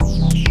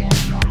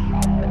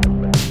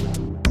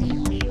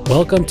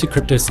Welcome to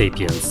Crypto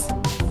Sapiens,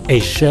 a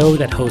show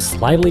that hosts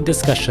lively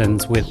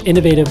discussions with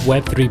innovative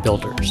Web3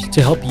 builders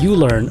to help you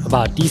learn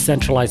about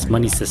decentralized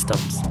money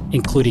systems,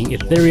 including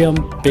Ethereum,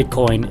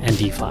 Bitcoin, and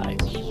DeFi.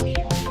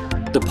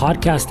 The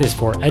podcast is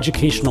for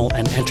educational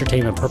and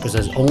entertainment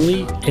purposes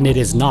only, and it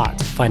is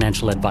not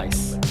financial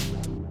advice.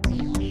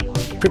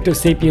 Crypto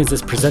Sapiens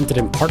is presented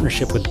in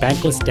partnership with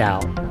Bankless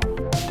DAO,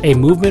 a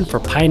movement for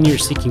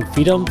pioneers seeking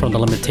freedom from the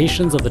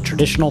limitations of the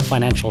traditional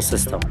financial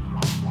system.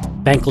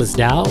 Bankless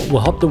DAO will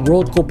help the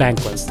world go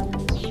bankless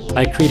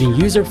by creating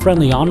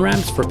user-friendly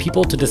on-ramps for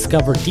people to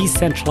discover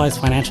decentralized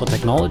financial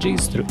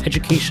technologies through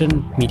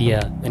education,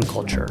 media, and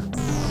culture.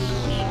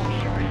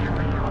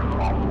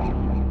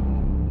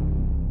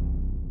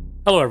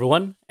 Hello,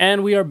 everyone,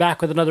 and we are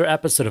back with another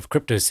episode of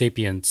Crypto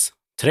Sapiens.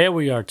 Today,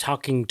 we are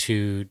talking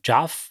to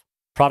Jaf,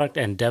 product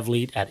and dev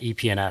lead at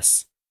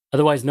EPNS,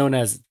 otherwise known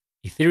as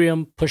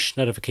Ethereum Push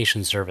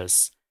Notification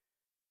Service.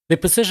 They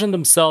position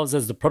themselves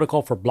as the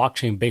protocol for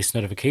blockchain-based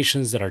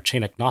notifications that are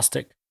chain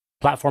agnostic,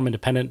 platform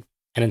independent,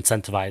 and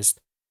incentivized.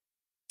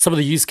 Some of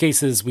the use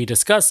cases we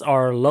discuss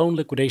are loan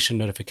liquidation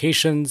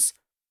notifications,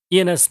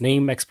 ENS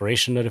name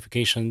expiration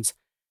notifications,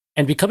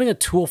 and becoming a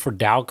tool for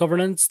DAO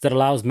governance that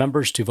allows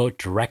members to vote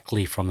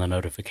directly from the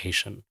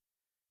notification.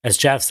 As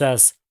Jeff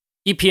says,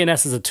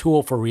 EPNS is a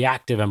tool for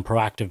reactive and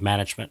proactive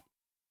management.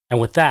 And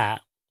with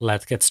that,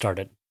 let's get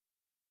started.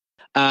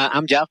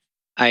 I'm Jeff.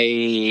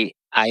 I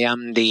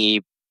am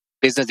the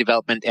business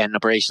development and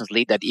operations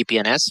lead at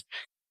EPNS,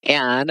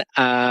 and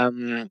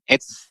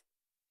it's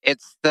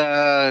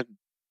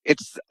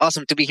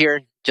awesome to be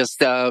here.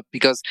 Just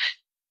because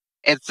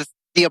it's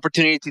the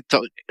opportunity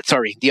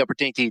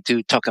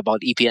to talk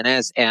about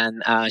EPNS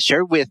and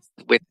share with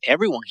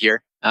everyone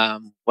here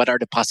what are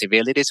the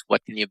possibilities,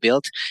 what can you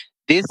build.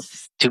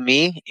 This to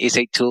me is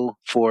a tool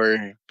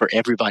for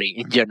everybody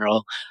in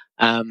general.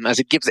 As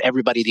it gives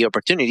everybody the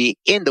opportunity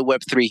in the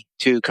Web3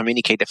 to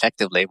communicate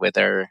effectively with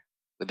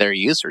their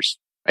users,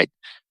 right?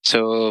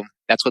 So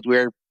that's what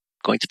we're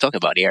going to talk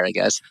about here, I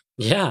guess.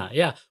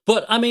 Yeah.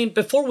 But I mean,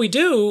 before we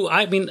do,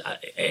 I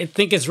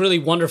think it's really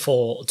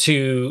wonderful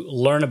to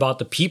learn about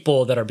the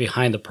people that are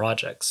behind the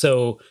project.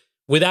 So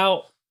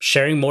without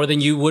sharing more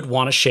than you would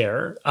want to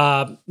share,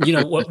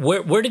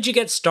 where did you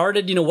get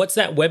started? What's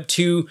that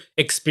Web2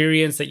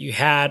 experience that you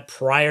had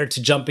prior to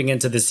jumping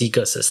into this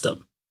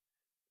ecosystem?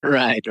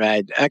 Right.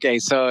 Okay,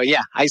 so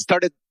yeah, I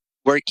started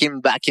working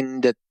back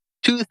in the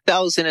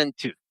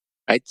 2002.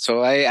 Right,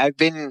 so I've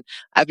been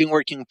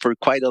working for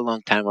quite a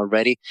long time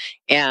already,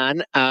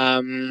 and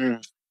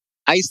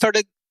I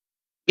started,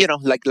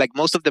 like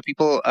most of the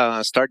people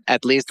start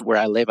at least where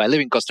I live. I live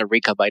in Costa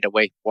Rica, by the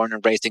way, born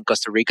and raised in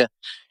Costa Rica,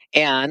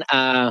 and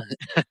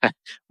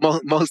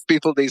most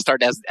people they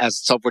start as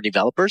software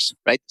developers,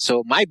 right?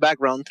 So my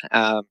background,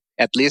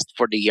 at least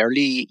for the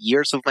early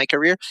years of my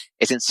career,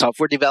 is in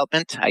software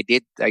development. I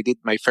did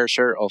my fair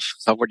share of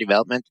software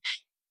development.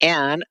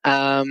 And,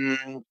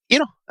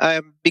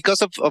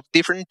 because of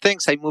different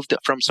things, I moved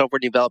from software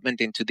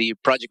development into the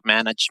project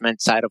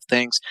management side of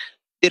things,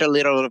 did a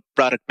little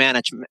product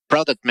management,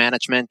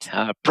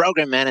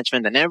 program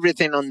management, and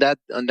everything on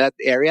that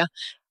area.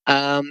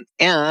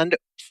 And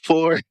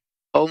for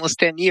almost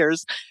 10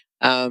 years,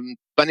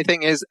 funny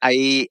thing is,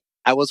 I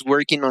was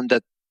working on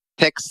the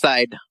tech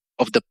side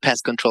of the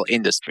pest control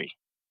industry.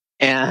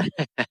 And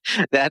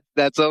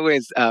that's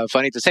always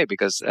funny to say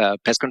because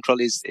pest control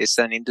is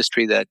an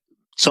industry that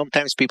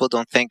sometimes people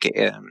don't think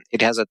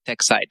it has a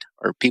tech side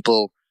or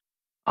people,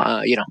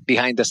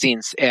 behind the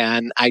scenes.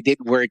 And I did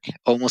work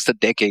almost a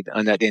decade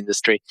on that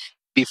industry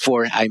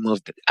before I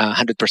moved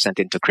 100%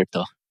 into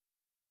crypto.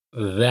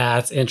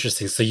 That's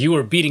interesting. So you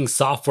were beating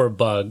software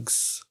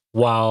bugs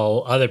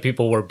while other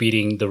people were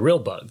beating the real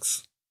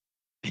bugs.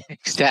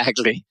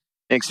 Exactly.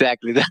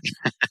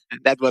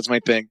 That was my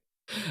thing.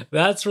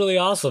 That's really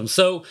awesome.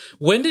 So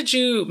when did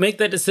you make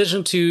that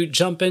decision to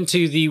jump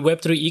into the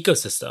Web3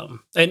 ecosystem?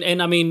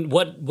 And I mean,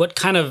 what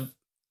kind of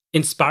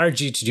inspired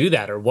you to do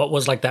that? Or what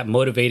was like that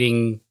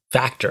motivating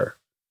factor?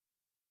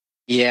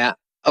 Yeah.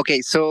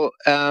 Okay. So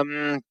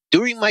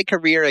during my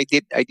career, I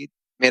did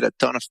meet a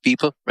ton of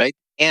people, right?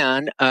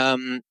 And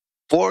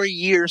 4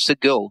 years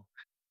ago,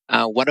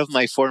 one of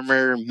my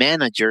former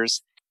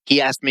managers,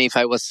 he asked me if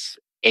I was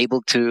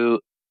able to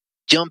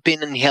jump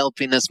in and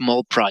help in a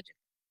small project.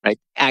 Right.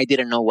 I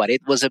didn't know what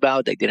it was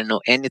about. I didn't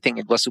know anything.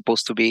 It was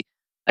supposed to be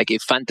like a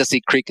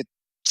fantasy cricket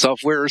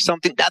software or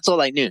something. That's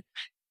all I knew.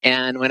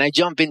 And when I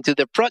jumped into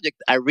the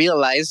project, I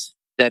realized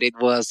that it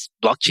was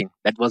blockchain.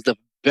 That was the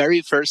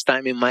very first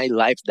time in my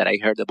life that I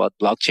heard about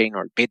blockchain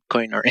or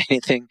Bitcoin or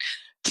anything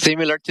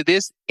similar to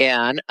this.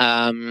 And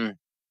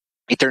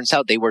it turns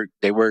out they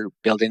were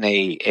building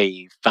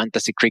a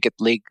fantasy cricket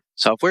league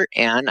software,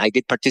 and I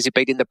did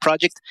participate in the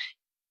project.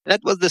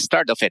 That was the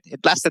start of it.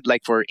 It lasted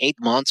like for 8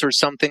 months or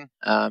something.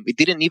 It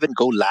didn't even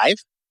go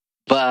live,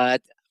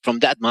 but from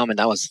that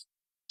moment, I was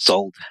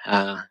sold.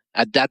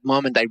 At that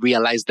moment, I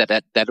realized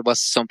that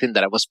was something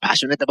that I was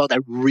passionate about. I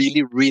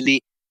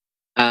really,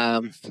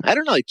 I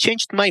don't know, it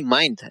changed my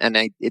mind, and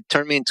it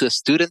turned me into a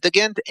student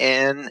again.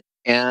 And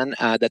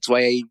that's why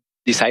I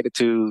decided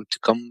to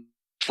come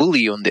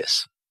fully on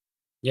this.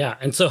 Yeah.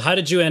 And so how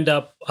did you end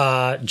up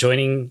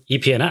joining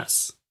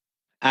EPNS?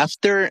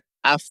 After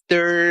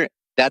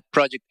that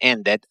project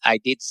ended, I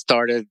did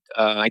start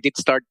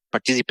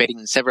participating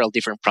in several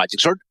different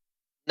projects. Or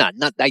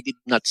not I did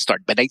not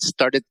start, but I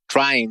started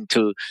trying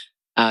to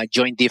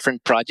join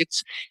different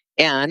projects.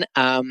 And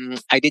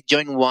I did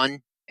join one.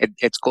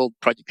 It's called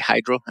Project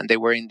Hydro, and they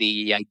were in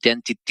the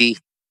identity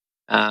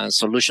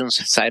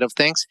solutions side of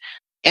things.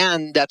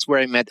 And that's where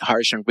I met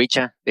Harsh and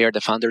Richa. They are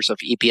the founders of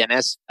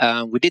EPNS.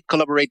 We did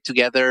collaborate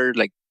together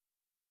like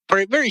for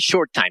a very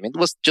short time. It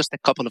was just a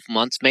couple of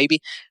months, maybe,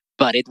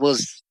 but it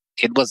was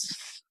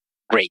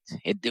great.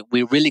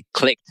 We really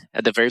clicked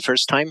at the very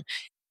first time.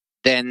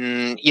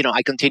 Then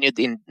I continued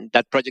in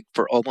that project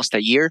for almost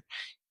a year,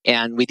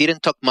 and we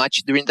didn't talk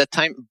much during that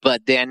time.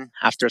 But then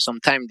after some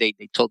time, they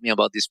told me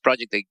about this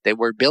project they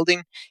were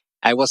building.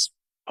 I was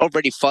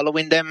already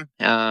following them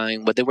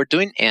in what they were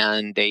doing,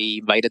 and they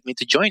invited me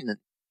to join. And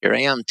here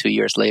I am 2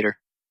 years later.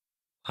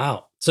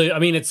 Wow. So, I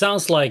mean, it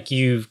sounds like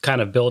you've kind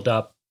of built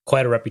up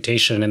quite a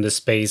reputation in this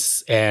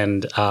space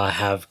and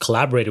have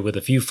collaborated with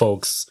a few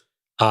folks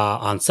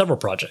on several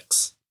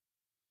projects.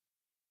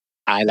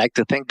 I like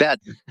to think that.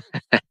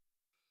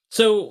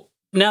 So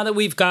now that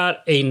we've got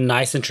a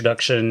nice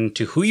introduction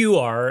to who you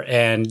are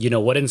and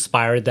what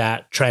inspired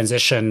that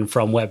transition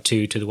from Web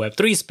 2 to the Web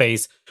 3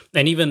 space,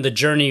 and even the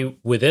journey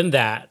within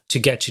that to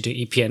get you to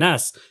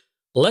EPNS,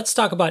 let's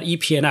talk about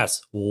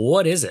EPNS.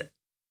 What is it?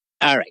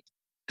 All right.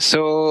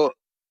 So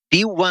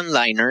the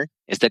one-liner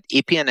is that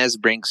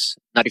EPNS brings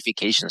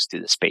notifications to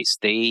the space.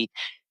 We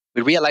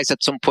realized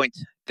at some point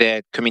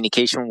that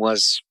communication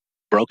was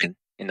broken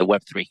in the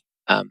Web3.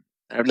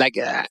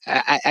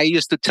 I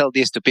used to tell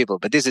this to people,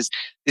 but this is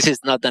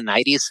not the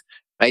 90s,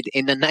 right?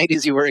 In the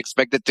 90s, you were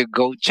expected to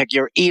go check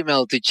your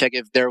email to check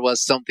if there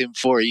was something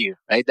for you,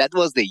 right? That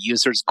was the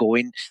users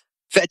going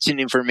fetching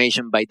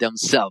information by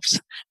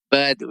themselves.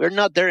 But we're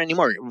not there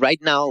anymore.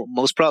 Right now,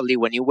 most probably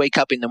when you wake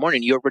up in the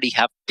morning, you already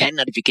have 10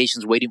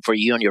 notifications waiting for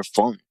you on your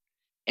phone.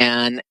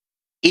 And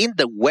in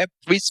the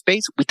Web3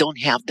 space, we don't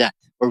have that,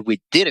 or we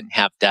didn't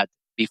have that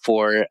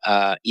before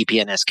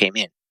EPNS came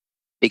in.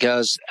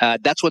 Because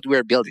that's what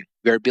we're building.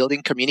 We're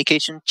building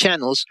communication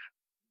channels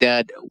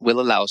that will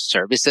allow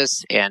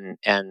services and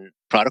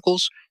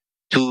protocols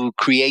to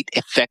create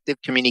effective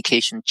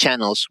communication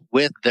channels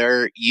with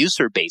their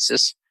user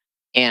bases.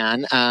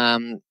 And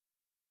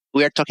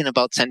we are talking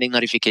about sending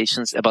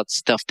notifications about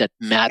stuff that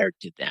matter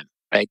to them,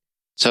 right?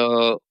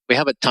 So we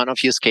have a ton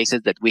of use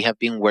cases that we have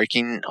been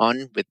working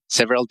on with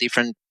several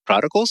different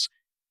protocols.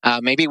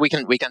 Maybe we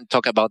can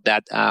talk about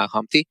that,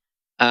 Humpty.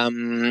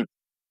 And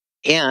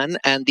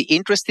the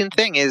interesting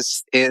thing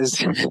is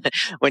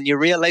when you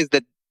realize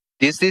that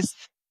this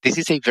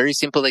is a very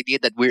simple idea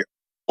that we're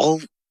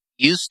all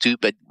used to,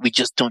 but we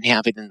just don't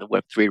have it in the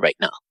Web3 right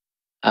now.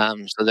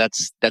 So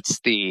that's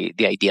the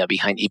idea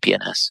behind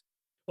EPNS.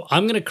 Well,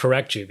 I'm going to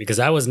correct you because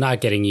I was not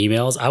getting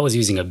emails. I was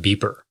using a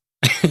beeper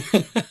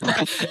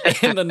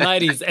in the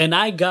 90s, and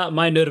I got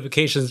my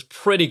notifications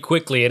pretty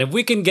quickly. And if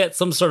we can get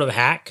some sort of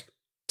hack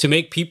to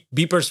make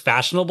beepers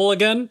fashionable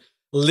again,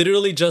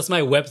 literally just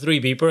my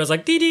Web3 beeper is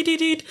like, dee, dee, dee,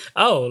 dee.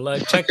 Oh,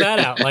 like, check that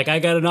out. Like, I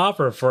got an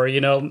offer for,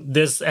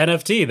 this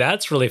NFT.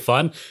 That's really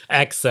fun.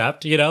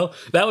 Except,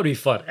 that would be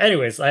fun.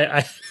 Anyways,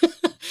 I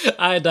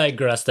I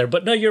digress there.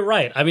 But no, you're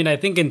right. I mean, I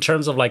think in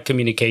terms of like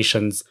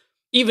communications,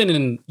 even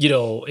in,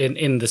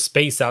 in the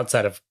space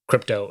outside of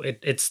crypto,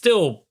 it's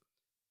still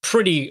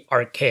pretty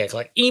archaic.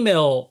 Like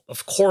email,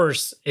 of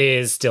course,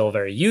 is still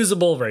very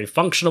usable, very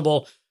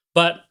functionable.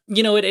 But,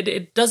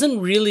 it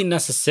doesn't really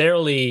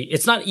necessarily,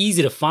 it's not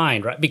easy to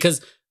find, right? Because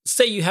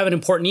say you have an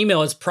important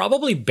email, it's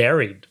probably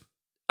buried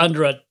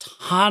under a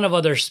ton of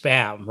other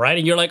spam, right?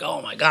 And you're like,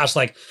 oh my gosh,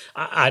 like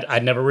I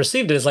never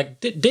received it. It's like,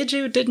 did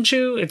you, didn't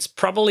you? It's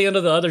probably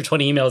under the other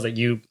 20 emails that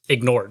you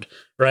ignored,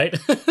 right?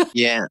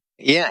 Yeah.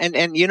 And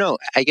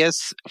I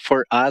guess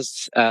for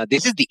us,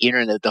 this is the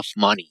internet of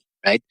money,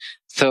 right?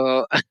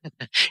 So,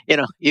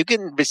 you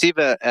can receive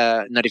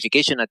a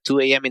notification at 2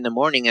 a.m. in the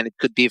morning, and it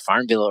could be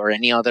Farmville or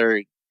any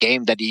other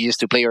game that you used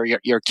to play or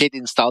your kid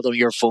installed on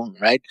your phone,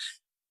 right?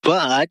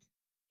 But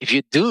if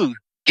you do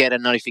get a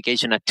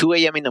notification at 2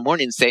 a.m. in the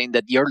morning saying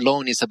that your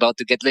loan is about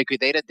to get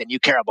liquidated, then you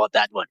care about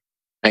that one,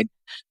 right?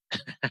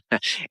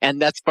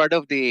 And that's part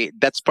of the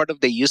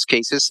use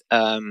cases.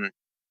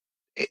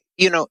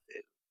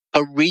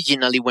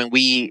 Originally when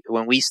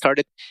we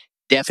started,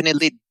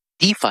 definitely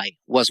DeFi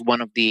was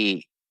one of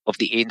the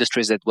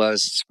industries that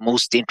was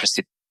most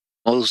interested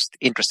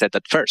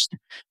at first,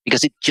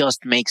 because it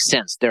just makes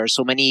sense. There are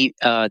so many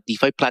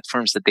DeFi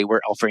platforms that they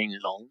were offering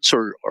loans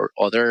or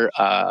other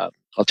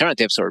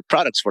alternatives or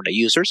products for the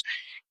users.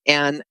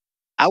 And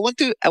I want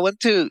to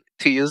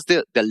use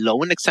the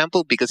loan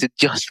example because it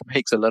just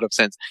makes a lot of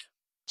sense.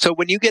 So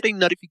when you get a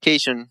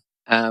notification,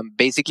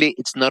 basically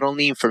it's not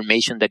only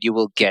information that you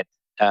will get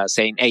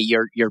saying, hey,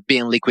 you're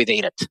being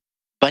liquidated,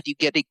 but you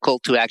get a call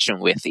to action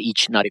with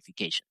each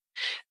notification.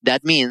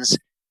 That means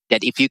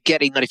that if you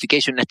get a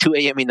notification at 2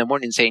 a.m. in the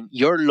morning saying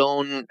your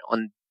loan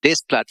on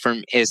this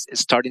platform is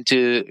starting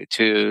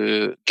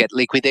to get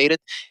liquidated.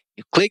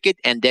 You click it,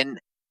 and then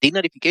the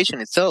notification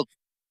itself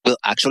will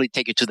actually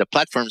take you to the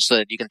platform so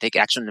that you can take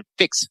action and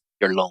fix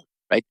your loan,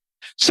 right?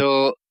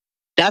 So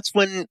that's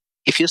when,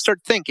 if you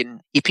start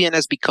thinking,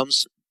 EPNS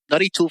becomes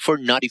not a tool for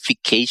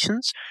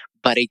notifications,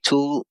 but a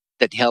tool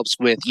that helps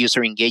with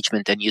user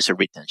engagement and user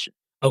retention.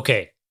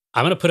 Okay,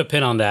 I'm going to put a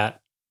pin on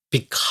that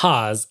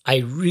because I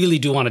really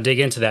do want to dig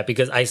into that,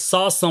 because I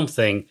saw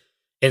something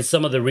in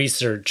some of the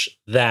research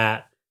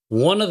that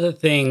one of the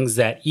things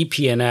that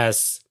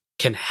EPNS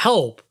can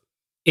help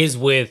is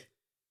with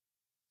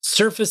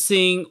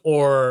surfacing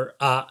or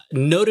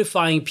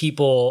notifying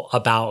people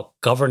about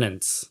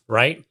governance,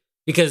 right?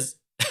 Because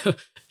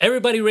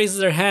everybody raises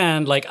their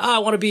hand like, I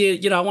want to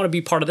be, I want to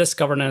be part of this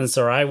governance,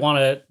 or I want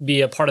to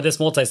be a part of this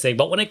multi-sig.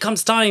 But when it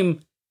comes time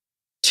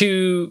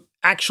to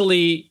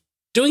actually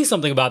doing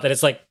something about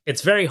that,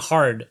 it's very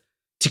hard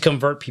to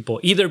convert people,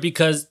 either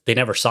because they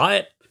never saw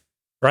it,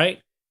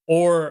 right?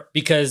 Or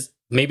because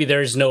maybe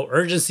there's no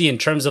urgency in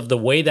terms of the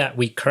way that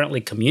we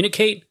currently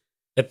communicate,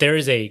 that there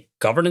is a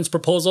governance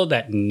proposal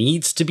that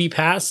needs to be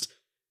passed.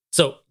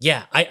 So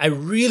yeah, I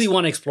really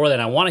want to explore that.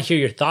 I want to hear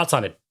your thoughts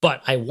on it,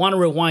 but I want to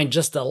rewind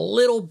just a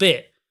little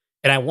bit,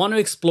 and I want to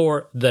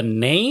explore the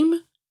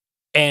name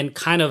and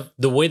kind of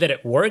the way that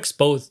it works,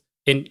 both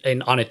in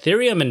on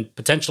Ethereum and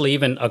potentially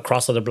even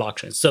across other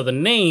blockchains. So the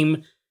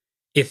name,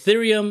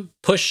 Ethereum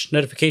Push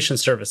Notification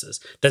Services.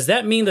 Does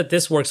that mean that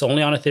this works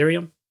only on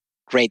Ethereum?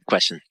 Great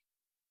question.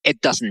 It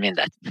doesn't mean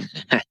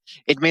that.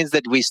 It means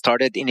that we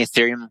started in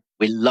Ethereum.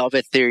 We love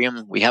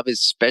Ethereum. We have a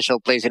special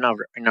place in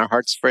our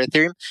hearts for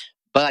Ethereum.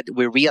 But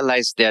we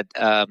realized that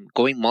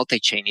going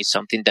multi-chain is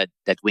something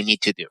that we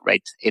need to do,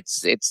 right?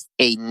 It's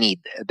a need.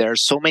 There are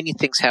so many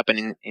things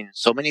happening in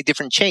so many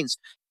different chains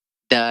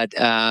that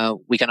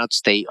we cannot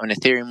stay on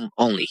Ethereum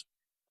only.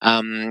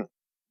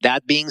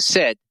 That being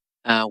said,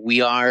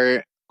 we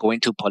are going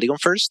to Polygon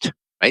first,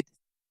 right?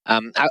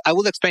 I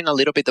will explain a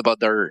little bit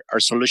about our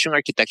solution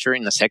architecture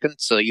in a second,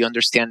 so you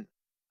understand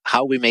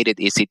how we made it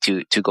easy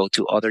to go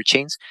to other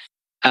chains.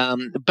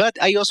 But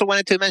I also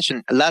wanted to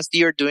mention, last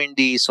year during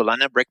the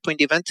Solana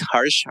Breakpoint event,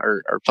 Harsh,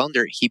 our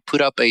founder, he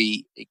put up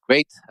a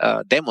great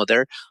demo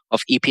there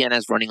of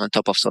EPNS running on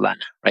top of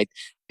Solana, right?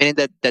 Meaning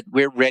that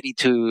we're ready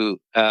to,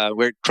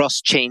 we're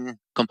cross-chain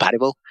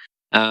compatible,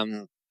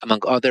 among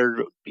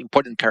other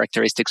important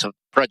characteristics of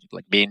the project,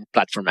 like being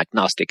platform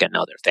agnostic and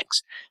other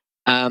things.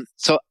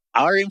 So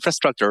our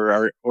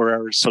infrastructure or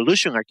our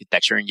solution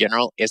architecture in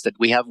general is that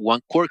we have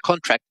one core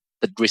contract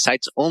that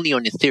resides only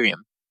on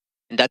Ethereum.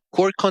 And that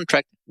core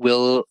contract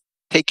will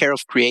take care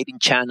of creating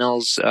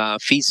channels,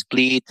 fee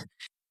split,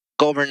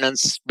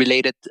 governance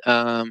related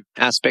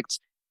aspects.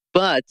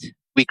 But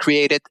we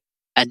created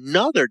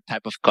another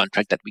type of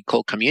contract that we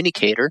call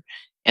communicator.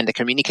 And the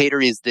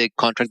communicator is the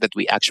contract that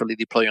we actually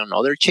deploy on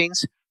other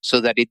chains so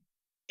that it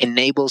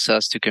enables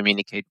us to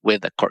communicate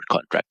with the core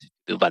contract,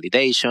 do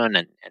validation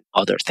and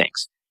other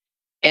things.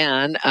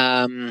 And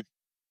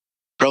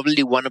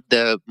probably one of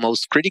the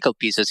most critical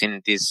pieces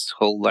in this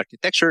whole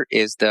architecture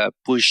is the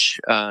push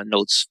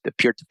nodes, the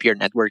peer-to-peer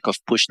network of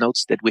push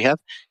nodes that we have,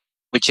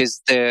 which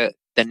is the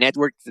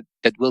network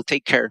that will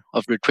take care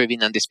of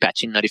retrieving and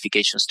dispatching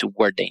notifications to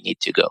where they need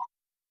to go.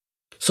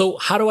 So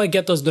how do I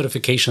get those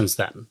notifications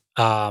then?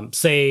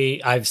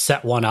 Say I've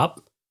set one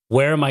up.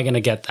 Where am I going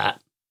to get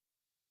that?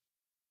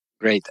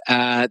 Great.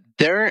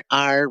 There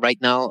are right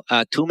now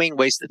three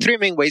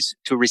main ways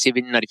to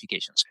receiving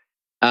notifications.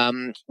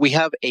 We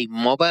have a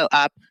mobile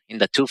app in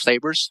the two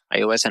flavors,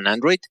 iOS and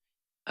Android.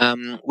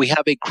 We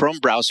have a Chrome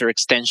browser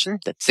extension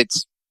that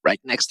sits right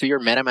next to your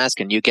MetaMask,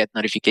 and you get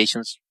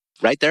notifications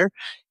right there.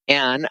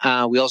 And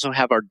we also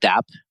have our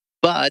dApp.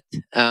 But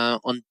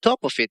on top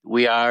of it,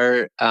 we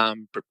are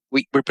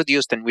we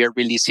produced and we are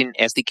releasing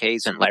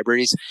SDKs and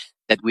libraries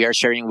that we are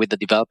sharing with the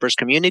developers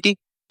community,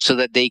 so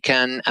that they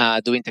can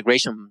do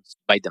integrations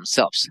by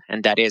themselves.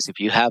 And that is, if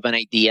you have an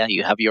idea,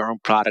 you have your own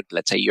product,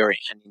 let's say you're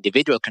an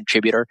individual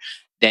contributor,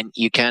 then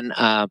you can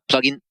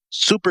plug in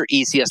super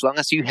easy. As long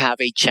as you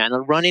have a channel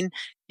running,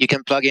 you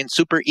can plug in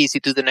super easy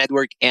to the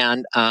network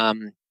and,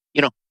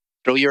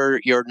 throw your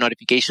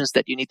notifications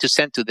that you need to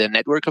send to the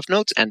network of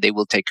nodes, and they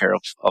will take care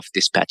of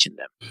dispatching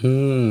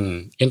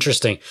them.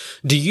 Interesting.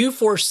 Do you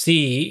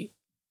foresee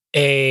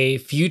a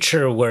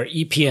future where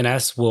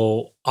EPNS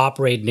will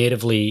operate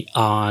natively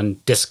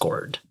on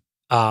Discord?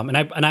 And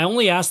I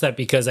only ask that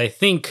because I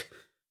think,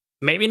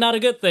 maybe not a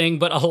good thing,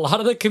 but a lot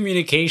of the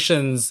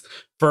communications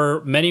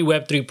for many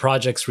Web3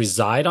 projects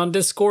reside on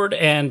Discord.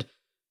 And,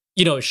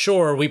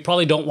 sure, we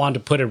probably don't want to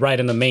put it right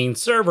in the main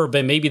server,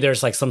 but maybe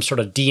there's like some sort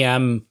of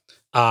DM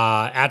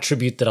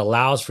attribute that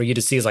allows for you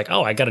to see, is like,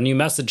 oh, I got a new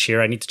message here,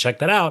 I need to check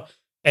that out.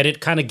 And it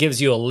kind of gives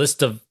you a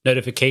list of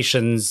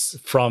notifications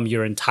from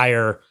your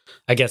entire,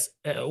 I guess,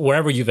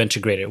 wherever you've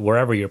integrated,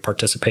 wherever you're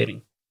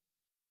participating.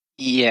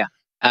 Yeah.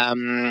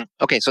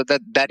 Okay, so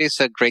that is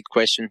a great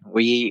question.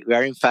 We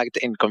are, in fact,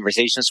 in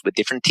conversations with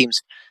different teams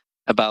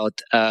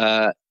about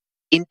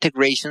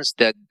integrations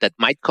that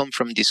might come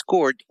from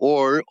Discord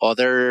or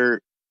other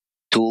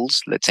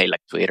tools, let's say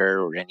like Twitter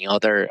or any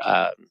other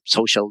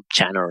social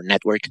channel or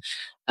network.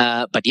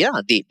 But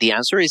yeah, the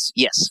answer is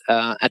yes.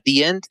 At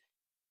the end,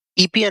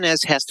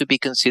 EPNS has to be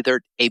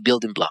considered a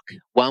building block,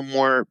 one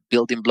more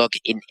building block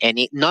in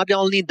any, not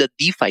only the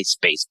DeFi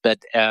space, but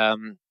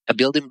a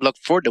building block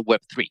for the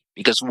Web3.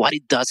 Because what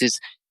it does is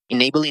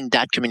enabling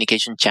that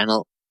communication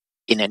channel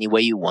in any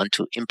way you want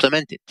to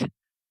implement it,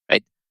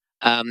 right?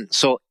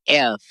 So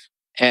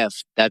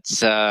that's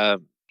the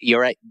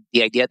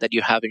idea that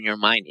you have in your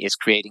mind is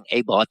creating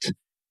a bot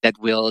that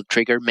will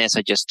trigger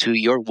messages to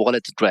your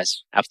wallet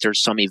address after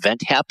some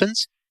event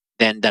happens,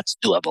 then that's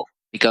doable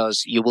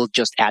because you will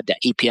just add the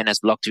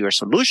EPNS block to your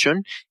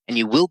solution and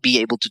you will be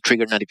able to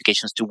trigger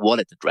notifications to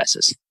wallet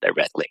addresses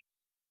directly.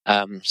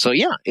 So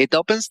yeah, it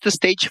opens the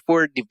stage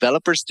for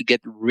developers to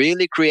get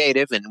really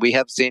creative, and we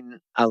have seen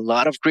a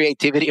lot of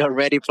creativity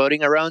already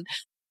floating around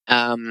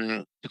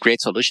to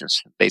create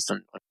solutions based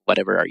on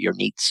whatever are your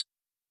needs.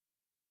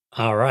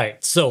 All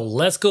right. So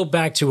let's go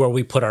back to where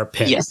we put our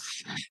pin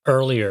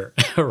earlier,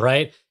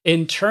 right?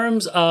 In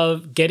terms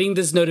of getting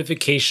these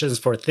notifications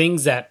for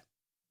things that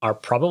are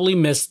probably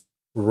missed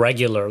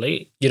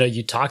regularly.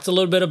 You talked a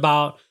little bit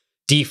about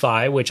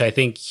DeFi, which I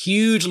think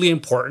hugely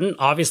important.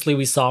 Obviously,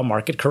 we saw a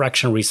market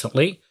correction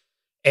recently,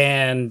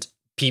 and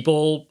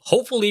people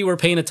hopefully were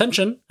paying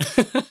attention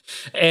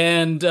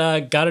and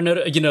got a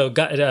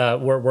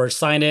note. Were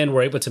signed in,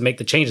 were able to make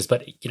the changes.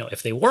 But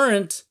if they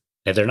weren't,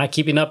 if they're not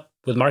keeping up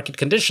with market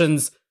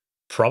conditions,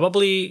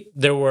 probably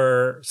there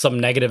were some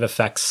negative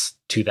effects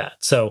to that.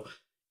 So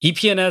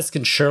EPNS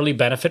can surely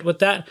benefit with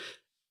that.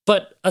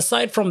 But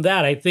aside from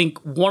that, I think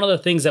one of the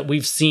things that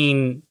we've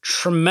seen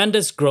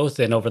tremendous growth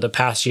in over the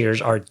past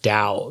years are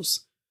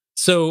DAOs.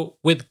 So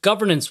with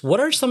governance,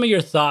 what are some of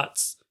your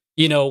thoughts,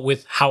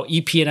 with how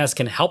EPNS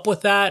can help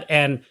with that?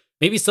 And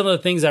maybe some of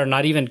the things that are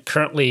not even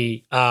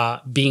currently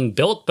being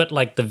built, but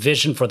like the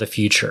vision for the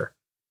future?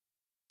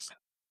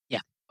 Yeah,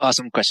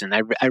 awesome question.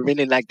 I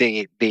really like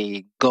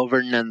the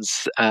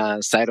governance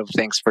side of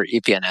things for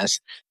EPNS.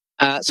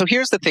 So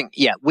here's the thing.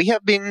 Yeah, we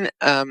have been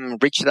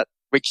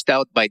reached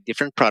out by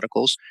different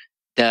protocols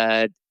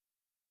that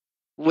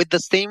with the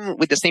same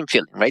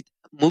feeling, right?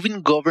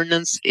 Moving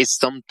governance is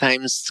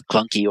sometimes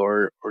clunky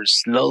or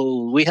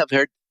slow. We have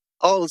heard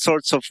all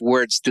sorts of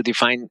words to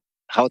define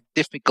how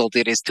difficult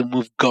it is to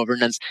move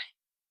governance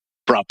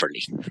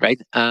properly,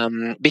 right?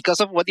 Because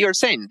of what you're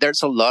saying,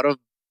 there's a lot of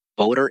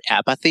voter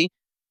apathy.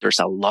 There's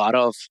a lot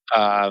of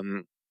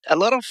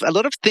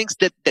things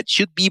that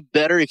should be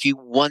better if you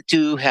want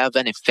to have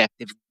an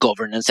effective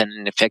governance and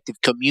an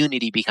effective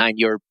community behind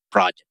your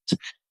project.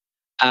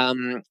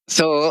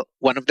 So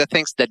one of the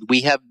things that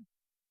we have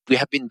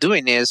been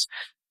doing is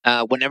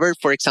whenever,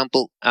 for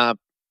example,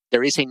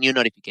 there is a new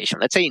notification,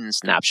 let's say in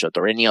Snapshot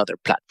or any other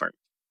platform,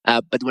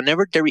 but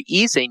whenever there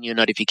is a new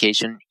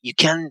notification, you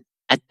can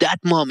at that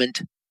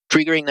moment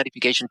trigger a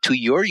notification to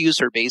your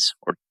user base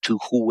or to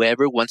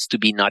whoever wants to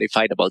be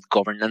notified about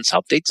governance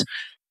updates.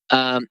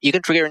 You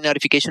can trigger a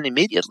notification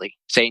immediately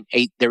saying,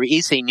 hey, there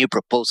is a new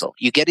proposal.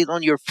 You get it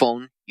on your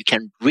phone. You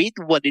can read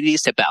what it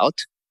is about,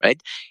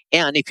 right?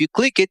 And if you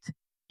click it,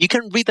 you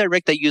can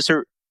redirect the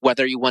user,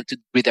 whether you want to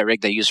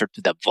redirect the user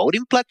to the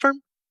voting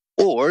platform,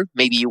 or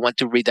maybe you want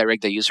to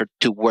redirect the user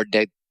to where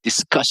the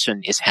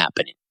discussion is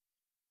happening.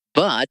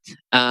 But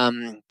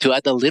to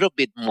add a little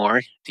bit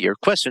more to your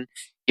question,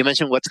 you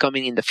mentioned what's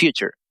coming in the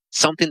future.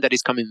 Something that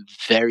is coming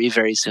very,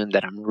 very soon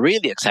that I'm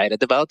really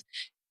excited about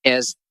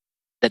is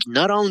that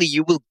not only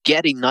you will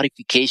get a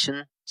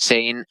notification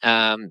saying,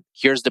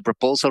 here's the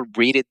proposal,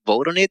 read it,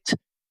 vote on it,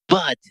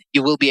 but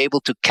you will be able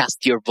to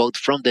cast your vote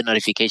from the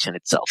notification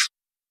itself.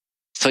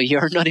 So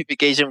your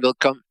notification will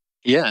come,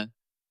 your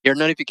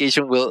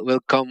notification will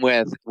come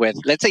with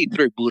let's say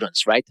 3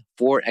 buttons, right?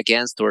 For,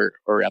 against,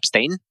 or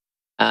abstain.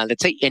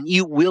 Let's say, and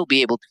you will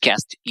be able to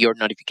cast your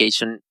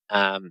notification,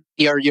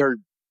 your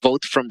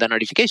vote from the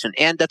notification.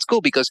 And that's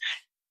cool because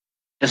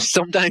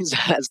sometimes,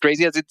 as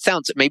crazy as it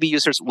sounds, maybe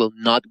users will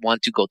not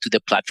want to go to the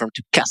platform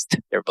to cast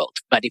their vote.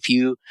 But if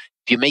you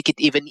make it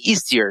even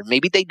easier,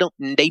 maybe they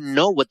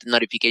know what the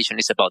notification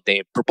is about,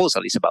 the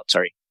proposal is about,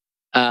 sorry.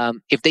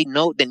 If they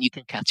know, then you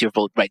can cast your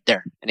vote right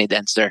there and it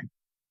ends there.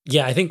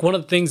 Yeah, I think one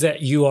of the things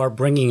that you are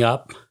bringing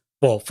up,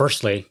 well,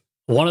 firstly,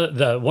 one of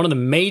the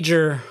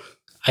major,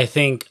 I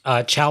think,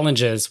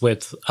 challenges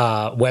with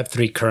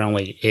Web3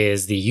 currently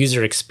is the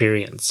user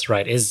experience,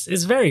 right?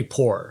 Is very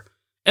poor.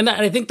 And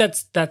I think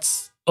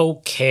that's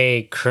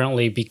okay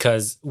currently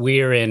because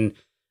we're in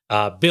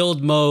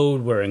build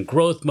mode, we're in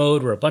growth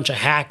mode, we're a bunch of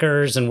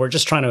hackers, and we're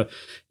just trying to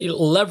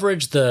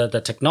leverage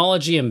the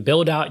technology and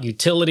build out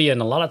utility.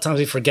 And a lot of times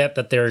we forget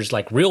that there's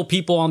like real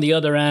people on the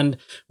other end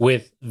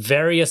with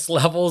various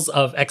levels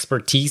of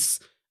expertise.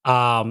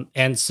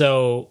 And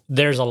so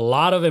there's a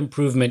lot of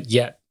improvement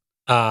yet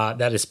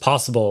that is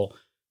possible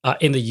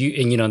in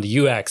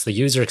the UX, the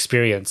user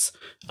experience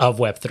of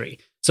Web3.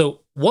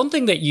 So one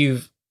thing that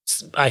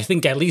I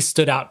think at least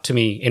stood out to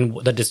me in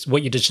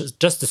what you just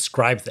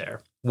described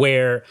there,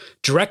 where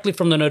directly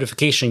from the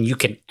notification, you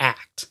can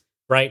act,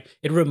 right?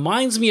 It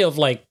reminds me of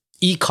like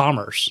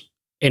e-commerce,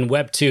 in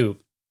Web 2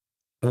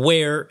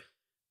 where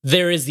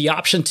there is the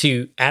option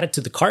to add it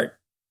to the cart,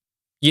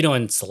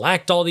 and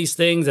select all these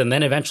things and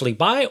then eventually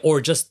buy,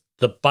 or just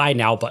the buy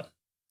now button.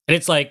 And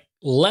it's like,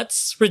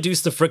 let's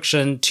reduce the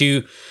friction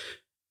to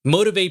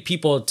motivate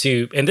people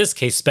to, in this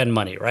case, spend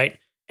money, right?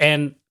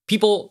 And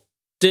people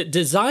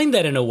design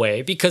that in a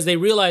way because they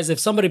realize if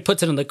somebody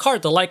puts it in the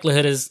cart, the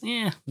likelihood is,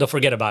 they'll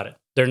forget about it.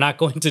 They're not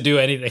going to do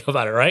anything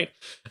about it, right?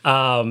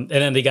 And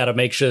then they got to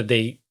make sure that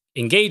they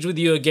engage with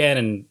you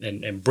again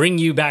and bring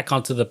you back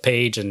onto the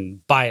page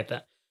and buy it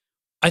then.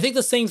 I think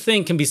the same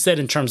thing can be said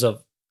in terms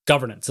of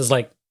governance. It's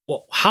like,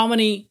 well, how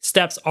many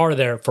steps are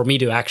there for me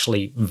to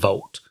actually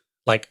vote?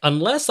 Like,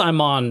 unless I'm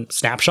on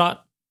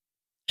Snapshot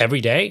every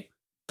day,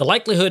 the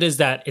likelihood is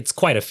that it's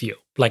quite a few.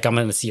 Like, I'm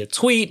going to see a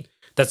tweet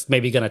that's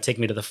maybe going to take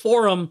me to the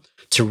forum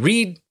to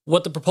read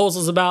what the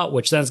proposal is about,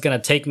 which then is going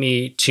to take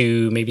me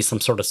to maybe some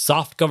sort of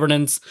soft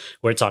governance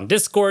where it's on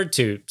Discord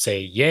to say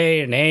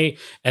yay or nay,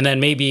 and then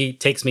maybe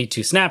takes me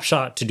to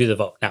Snapshot to do the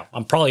vote. Now,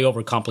 I'm probably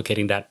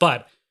overcomplicating that,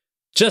 but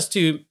just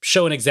to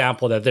show an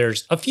example that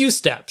there's a few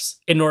steps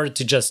in order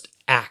to just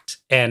act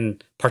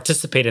and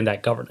participate in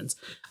that governance.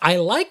 I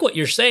like what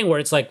you're saying, where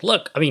it's like,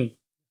 look, I mean,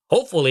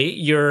 hopefully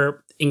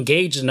you're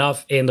engaged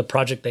enough in the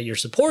project that you're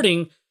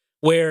supporting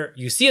where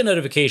you see a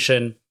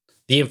notification,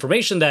 the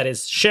information that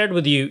is shared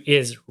with you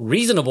is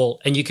reasonable,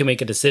 and you can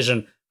make a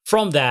decision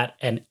from that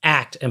and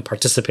act and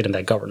participate in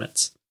that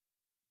governance.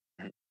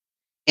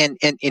 And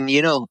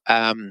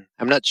I'm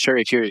not sure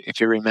if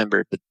you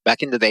remember, but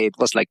back in the day, it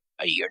was like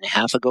a year and a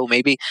half ago,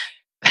 maybe.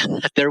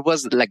 There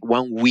was like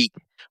 1 week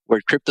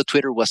where crypto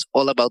Twitter was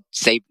all about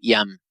Save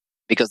Yam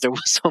because there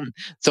was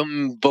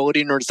some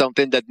voting or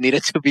something that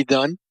needed to be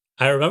done.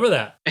 I remember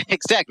that.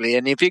 Exactly.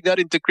 And if you got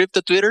into crypto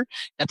Twitter,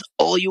 that's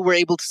all you were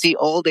able to see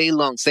all day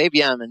long, Save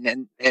Yam,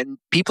 and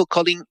people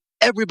calling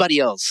everybody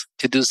else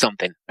to do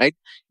something, right?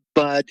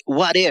 But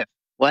what if?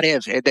 What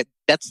if?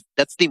 That's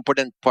the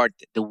important part.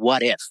 The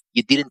what if.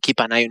 You didn't keep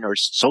an eye on your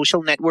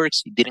social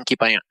networks. You didn't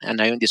keep an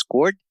eye on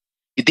Discord.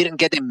 You didn't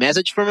get a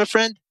message from a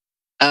friend.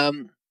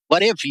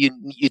 What if you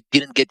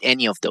didn't get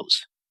any of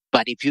those?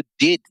 But if you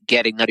did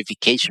get a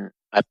notification,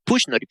 a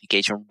push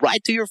notification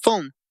right to your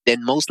phone,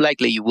 then most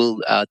likely you will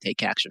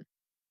take action.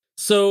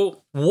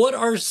 So what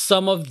are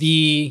some of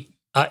the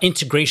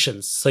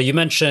integrations? So you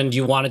mentioned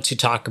you wanted to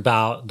talk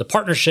about the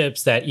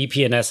partnerships that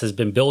EPNS has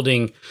been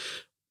building.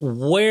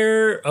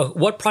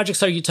 What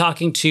projects are you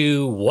talking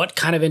to? What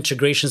kind of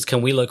integrations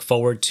can we look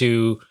forward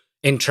to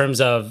in terms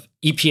of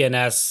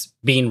EPNS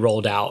being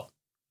rolled out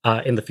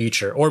in the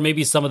future? Or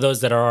maybe some of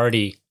those that are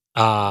already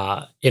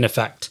in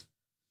effect?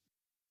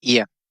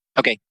 Yeah.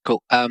 Okay,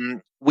 cool.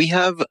 We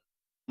have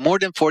more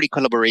than 40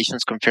 collaborations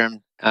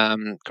confirmed.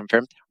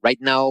 Right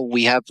now,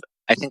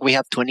 I think we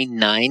have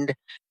 29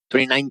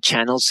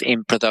 channels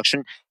in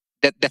production.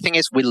 The thing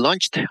is, we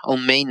launched on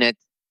mainnet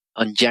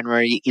on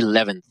January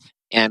 11th,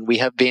 and we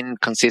have been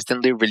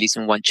consistently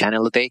releasing one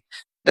channel a day.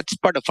 That's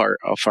part of our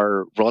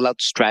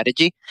rollout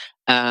strategy.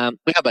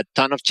 We have a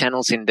ton of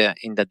channels in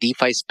the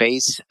DeFi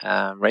space,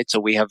 right? So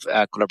we have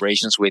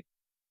collaborations with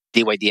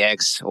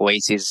DYDX,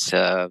 Oasis,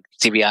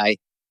 CVI.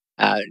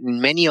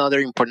 Many other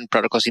important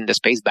protocols in the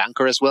space,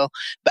 Bancor as well.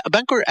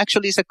 Bancor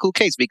actually is a cool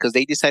case because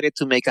they decided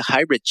to make a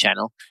hybrid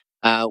channel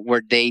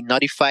where they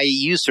notify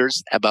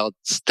users about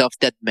stuff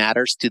that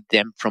matters to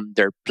them from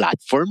their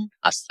platform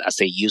as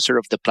a user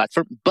of the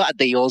platform, but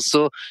they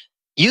also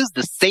use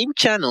the same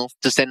channel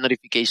to send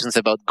notifications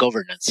about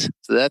governance.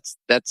 So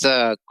that's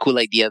a cool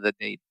idea that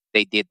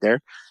they did there.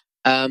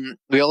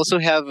 We also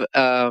have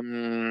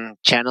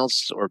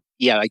channels,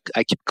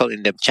 I keep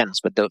calling them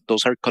channels, but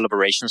those are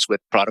collaborations with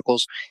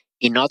protocols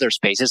in other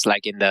spaces,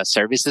 like in the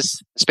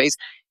services space.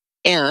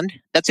 And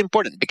that's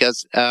important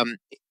because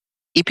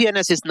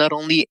EPNS is not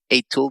only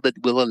a tool that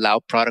will allow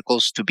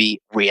protocols to be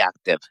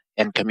reactive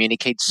and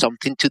communicate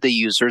something to the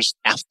users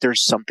after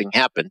something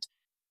happened,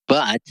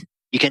 but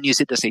you can use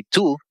it as a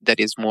tool that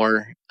is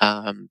more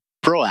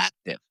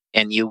proactive,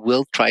 and you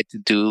will try to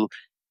do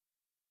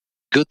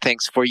good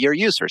things for your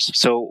users.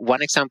 So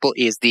one example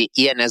is the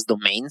ENS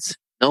domains.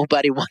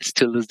 Nobody wants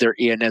to lose their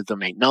ENS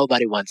domain.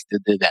 Nobody wants to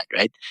do that,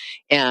 right?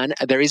 And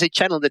there is a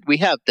channel that we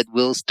have that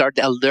will start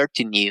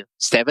alerting you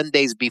 7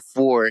 days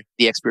before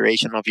the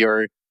expiration of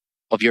your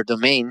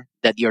domain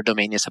that your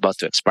domain is about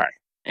to expire.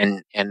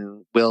 And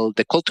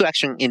the call to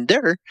action in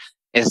there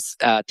is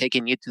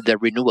taking you to the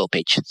renewal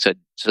page so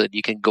that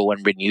you can go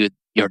and renew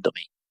your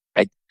domain,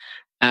 right?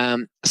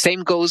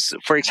 Same goes,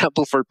 for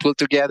example, for Pull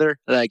Together.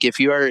 Like if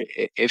you're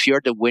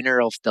the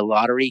winner of the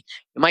lottery,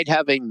 you might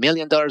have $1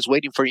 million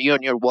waiting for you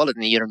on your wallet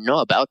and you don't know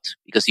about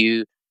because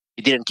you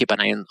didn't keep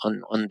an eye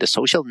on the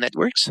social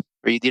networks,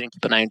 or you didn't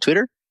keep an eye on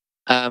Twitter.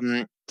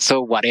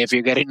 So what if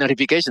you get a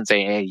notification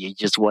saying, "Hey, you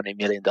just won $1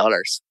 million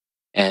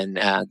and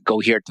go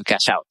here to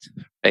cash out,"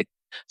 right?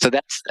 So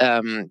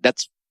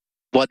that's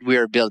what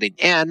we're building.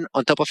 And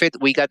on top of it,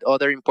 we got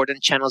other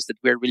important channels that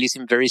we're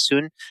releasing very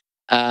soon.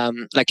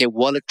 Like a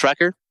wallet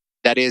tracker,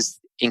 that is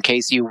in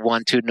case you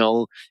want to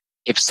know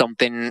if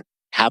something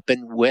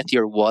happened with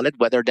your wallet,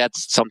 whether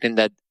that's something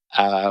that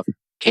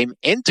came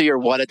into your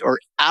wallet or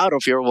out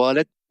of your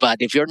wallet. But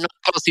if you're not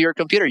close to your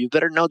computer, you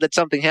better know that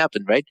something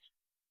happened, right?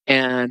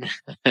 And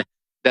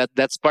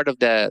that's part of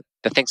the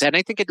things. And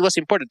I think it was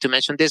important to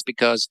mention this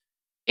because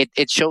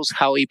it shows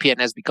how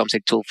EPNS becomes a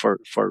tool for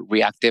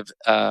reactive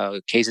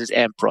cases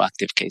and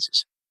proactive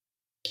cases.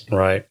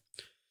 Right.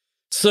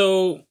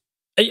 So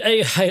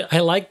I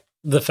like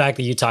the fact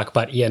that you talk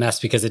about ENS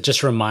because it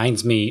just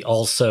reminds me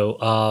also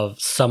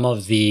of some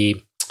of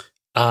the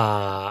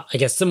I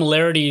guess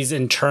similarities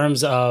in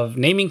terms of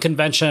naming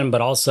convention,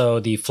 but also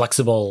the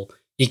flexible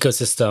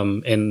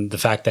ecosystem in the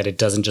fact that it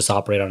doesn't just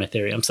operate on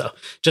Ethereum. So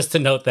just to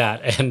note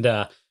that, and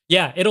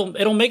yeah,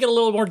 it'll make it a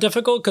little more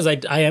difficult because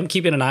I am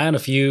keeping an eye on a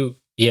few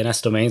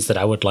ENS domains that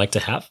I would like to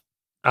have.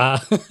 Uh,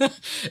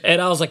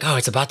 and I was like, oh,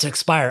 it's about to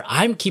expire.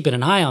 I'm keeping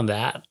an eye on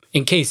that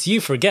in case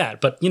you forget.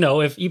 But,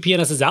 if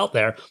EPNS is out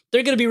there,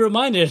 they're going to be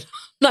reminded.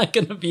 Not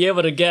going to be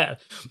able to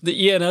get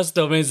the ENS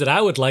domains that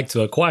I would like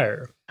to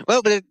acquire.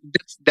 Well, but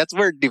that's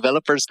where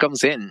developers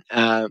comes in.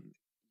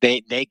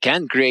 They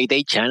can create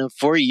a channel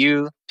for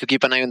you to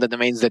keep an eye on the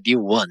domains that you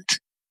want.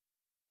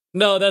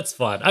 No, that's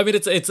fun. I mean,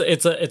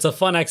 it's a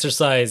fun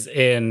exercise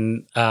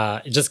in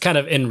just kind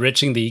of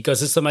enriching the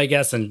ecosystem, I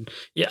guess. And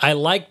yeah, I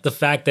like the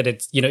fact that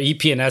it's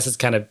EPNS is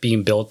kind of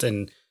being built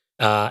in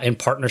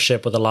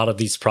partnership with a lot of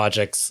these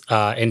projects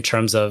in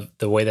terms of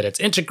the way that it's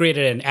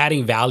integrated and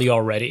adding value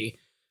already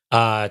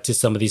to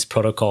some of these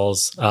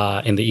protocols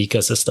in the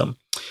ecosystem.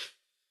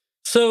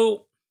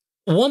 So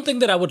one thing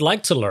that I would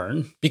like to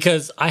learn,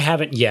 because I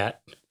haven't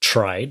yet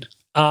tried,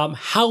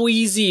 how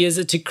easy is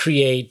it to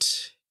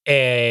create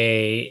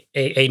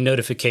a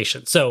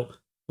notification? So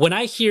when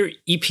I hear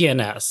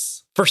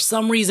EPNS, for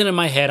some reason in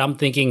my head, I'm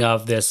thinking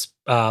of this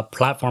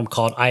platform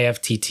called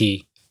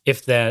IFTT,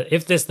 if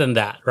this, then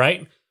that,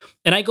 right?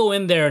 And I go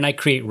in there and I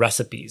create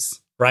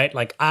recipes, right?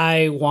 Like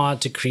I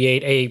want to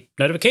create a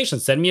notification,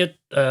 send me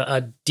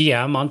a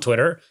DM on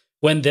Twitter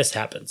when this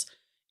happens.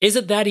 Is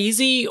it that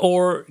easy,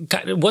 or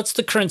what's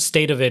the current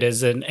state of it?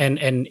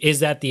 And is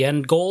that the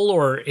end goal,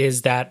 or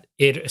is that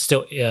it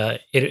still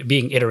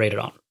being iterated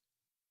on?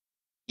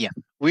 Yeah,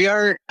 we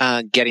are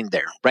getting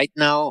there right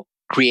now.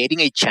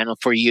 Creating a channel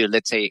for you,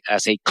 let's say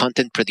as a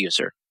content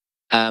producer,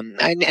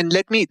 and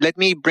let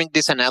me bring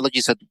this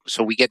analogy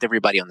so we get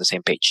everybody on the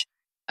same page.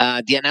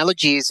 The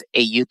analogy is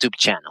a YouTube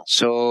channel.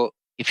 So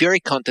if you're a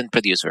content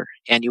producer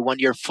and you want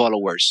your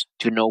followers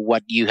to know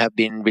what you have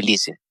been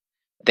releasing,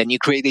 then you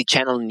create a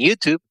channel on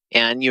YouTube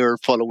and your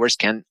followers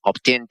can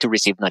opt in to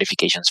receive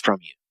notifications from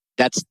you.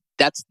 That's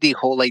the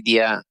whole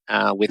idea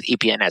with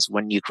EPNS.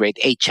 When you create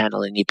a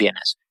channel in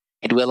EPNS,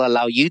 it will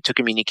allow you to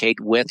communicate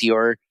with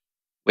your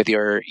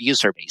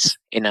user base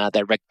in a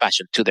direct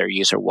fashion to their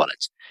user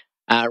wallets.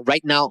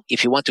 Right now,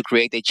 if you want to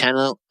create a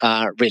channel,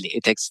 really,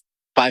 it takes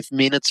 5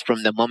 minutes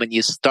from the moment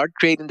you start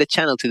creating the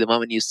channel to the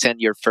moment you send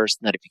your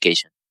first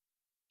notification.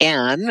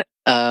 And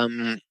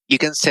you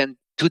can send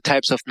 2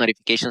 types of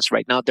notifications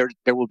right now.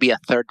 There will be a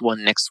third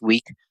one next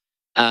week.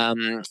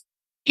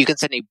 You can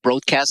send a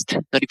broadcast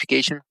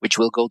notification, which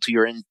will go to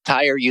your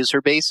entire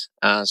user base.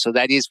 So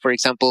that is, for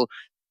example,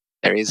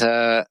 there is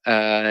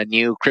a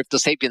new Crypto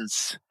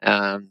Sapiens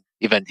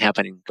event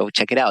happening. Go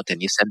check it out,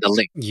 and you send the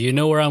link. You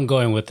know where I'm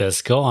going with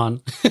this. Go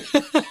on.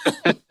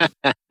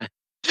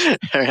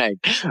 All right.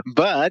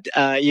 But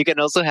you can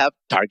also have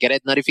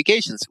targeted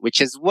notifications,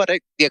 which is the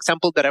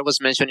example that I was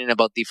mentioning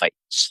about DeFi.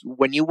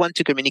 When you want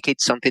to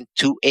communicate something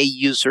to a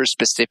user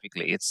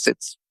specifically,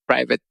 it's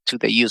private to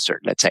the user,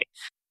 let's say.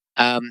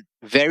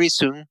 Very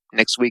soon,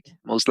 next week,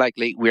 most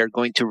likely, we are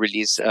going to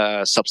release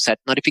subset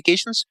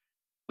notifications,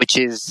 which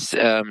is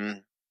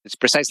it's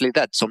precisely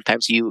that.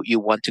 Sometimes you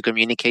want to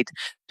communicate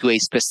to a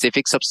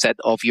specific subset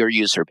of your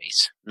user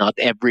base, not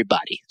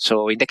everybody.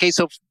 So in the case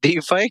of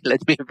DeFi,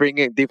 let me bring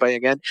in DeFi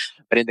again.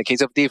 But in the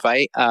case of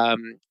DeFi,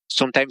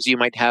 sometimes you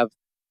might have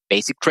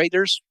basic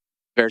traders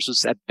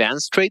versus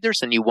advanced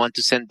traders, and you want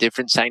to send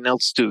different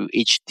signals to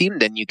each team.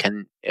 Then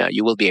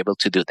you will be able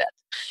to do that.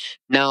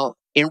 Now,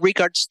 in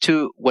regards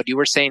to what you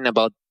were saying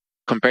about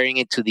comparing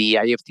it to the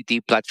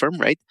IFTT platform,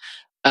 right?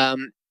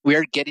 We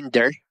are getting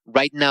there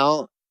right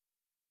now.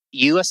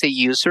 You as a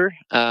user,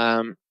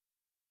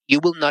 you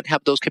will not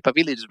have those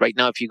capabilities right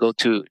now if you go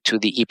to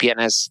the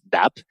EPNS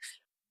DApp.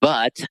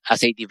 But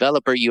as a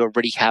developer, you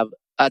already have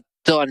a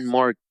ton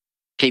more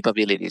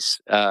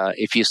capabilities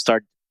if you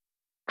start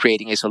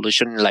creating a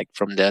solution like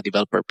from the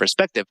developer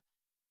perspective.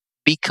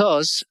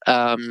 Because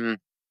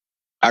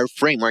our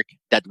framework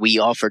that we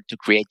offer to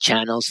create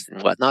channels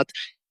and whatnot,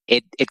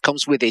 it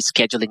comes with a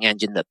scheduling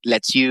engine that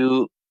lets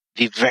you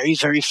be very,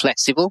 very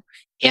flexible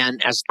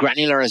and as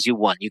granular as you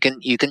want. You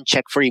can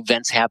check for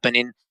events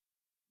happening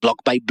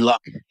block by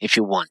block if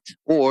you want,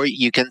 or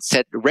you can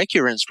set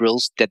recurrence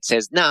rules that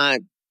says, nah,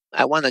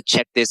 I want to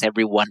check this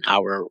every 1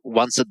 hour,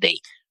 once a day,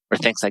 or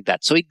things like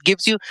that. So it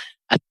gives you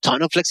a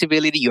ton of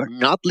flexibility. You're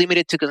not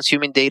limited to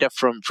consuming data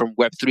from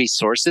Web3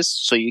 sources,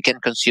 so you can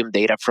consume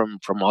data from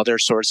other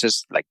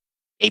sources like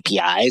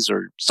APIs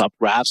or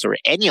subgraphs or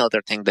any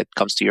other thing that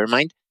comes to your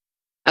mind,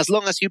 as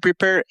long as you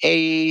prepare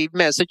a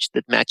message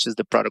that matches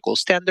the protocol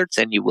standards,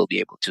 and you will be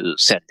able to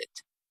send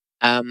it.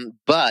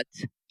 But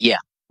yeah,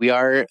 we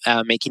are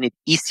making it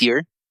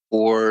easier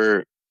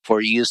for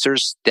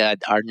users that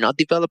are not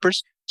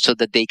developers, so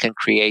that they can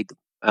create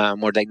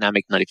more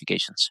dynamic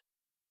notifications.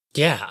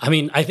 Yeah, I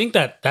mean, I think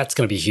that that's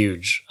going to be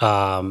huge.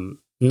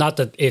 Not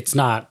that it's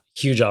not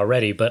huge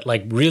already, but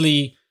like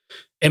really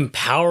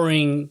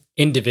empowering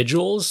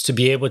individuals to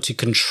be able to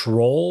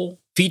control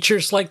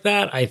features like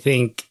that, I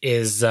think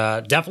is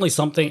definitely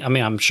something. I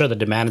mean, I'm sure the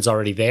demand is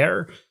already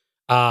there,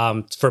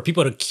 for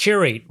people to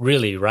curate,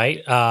 really,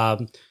 right?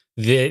 Their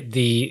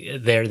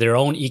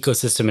own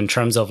ecosystem in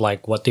terms of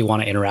like what they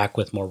want to interact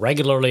with more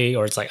regularly,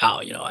 or it's like,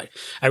 oh,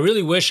 I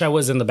really wish I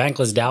was in the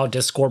Bankless DAO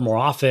Discord more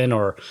often,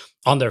 or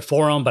on their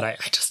forum, but I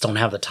just don't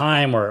have the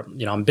time, or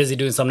I'm busy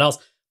doing something else.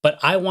 But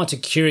I want to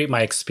curate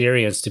my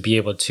experience to be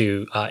able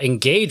to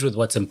engage with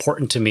what's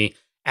important to me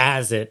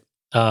as it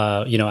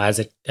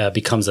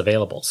becomes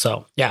available.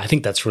 So yeah, I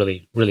think that's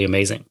really, really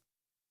amazing.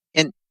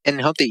 And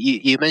Hopte,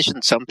 you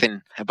mentioned something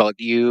about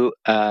you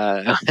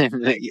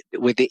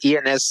with the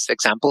ENS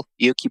example,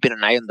 you keeping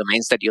an eye on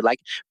domains that you like.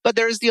 But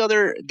there's the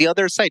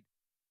other side.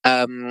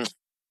 Um,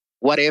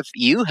 what if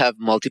you have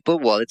multiple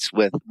wallets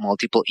with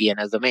multiple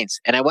ENS domains?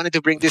 And I wanted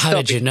to bring this How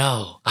topic. did you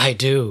know? I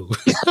do.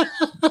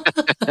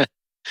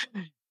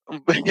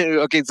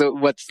 Okay, so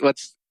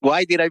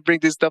why did I bring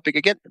this topic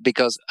again?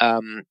 Because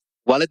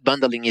wallet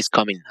bundling is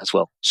coming as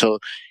well. So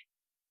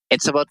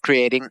it's about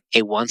creating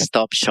a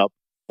one-stop shop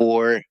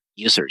for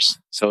users.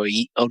 So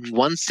on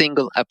one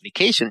single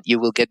application, you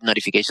will get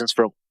notifications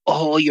from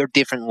all your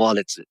different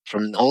wallets,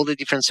 from all the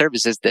different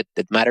services that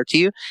matter to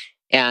you.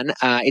 And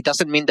it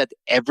doesn't mean that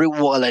every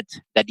wallet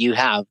that you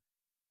have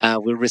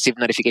will receive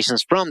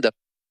notifications from the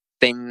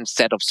same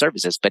set of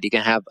services, but you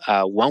can have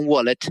one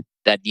wallet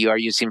that you are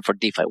using for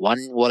DeFi,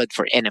 one wallet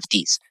for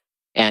NFTs,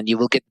 and you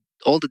will get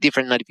all the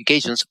different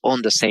notifications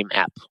on the same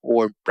app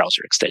or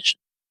browser extension.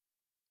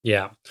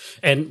 Yeah.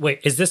 And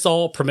wait, is this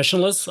all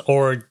permissionless,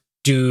 or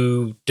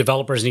do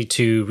developers need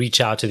to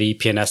reach out to the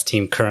EPNS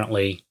team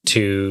currently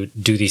to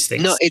do these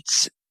things? No,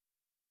 it's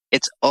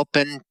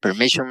open,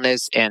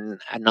 permissionless,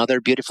 and another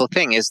beautiful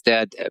thing is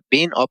that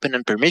being open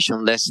and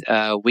permissionless,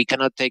 we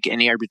cannot take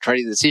any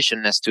arbitrary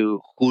decision as to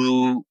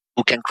who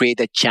can create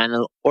a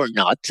channel or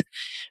not.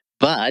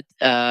 But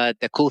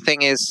the cool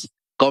thing is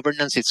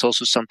governance is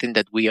also something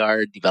that we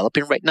are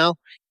developing right now.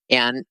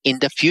 And in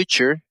the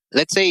future,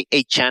 let's say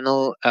a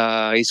channel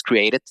is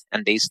created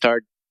and they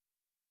start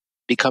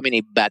becoming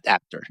a bad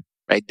actor,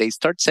 right? They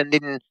start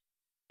sending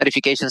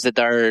notifications that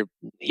are,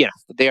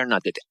 they are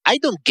not good. I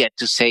don't get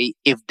to say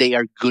if they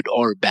are good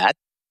or bad,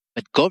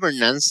 but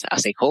governance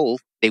as a whole,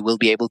 they will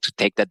be able to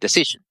take that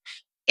decision.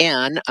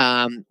 And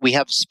we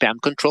have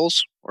spam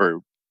controls,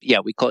 or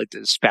we call it the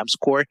spam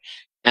score.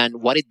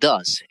 And what it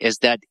does is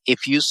that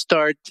if you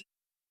start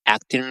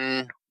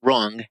acting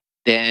wrong,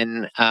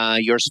 then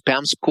your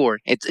spam score,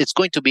 it's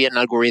going to be an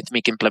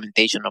algorithmic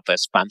implementation of a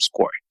spam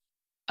score.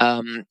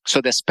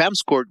 So the spam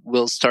score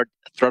will start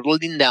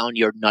throttling down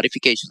your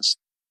notifications,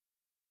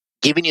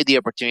 giving you the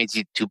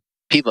opportunity to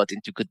pivot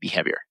into good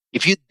behavior.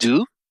 If you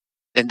do,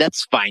 then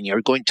that's fine.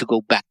 You're going to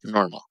go back to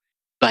normal.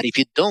 But if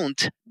you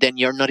don't, then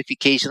your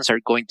notifications are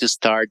going to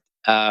start,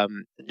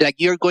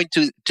 you're going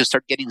to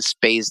start getting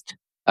spaced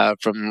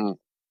from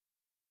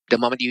the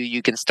moment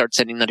you can start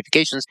sending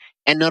notifications.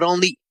 And not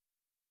only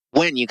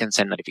when you can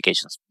send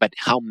notifications, but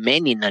how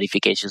many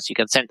notifications you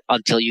can send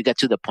until you get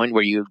to the point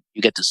where you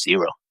get to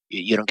zero.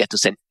 You don't get to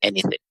send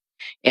anything.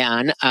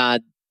 And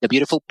the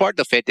beautiful part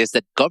of it is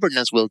that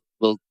governance will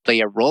play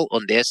a role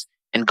on this,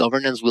 and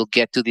governance will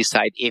get to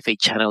decide if a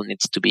channel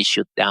needs to be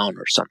shut down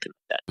or something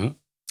like that.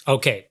 Mm-hmm.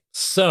 Okay,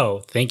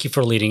 so thank you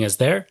for leading us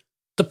there.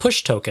 The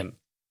push token.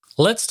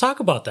 Let's talk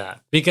about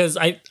that, because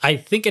I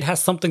think it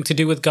has something to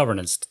do with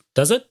governance.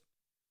 Does it?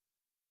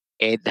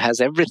 It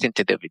has everything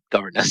to do with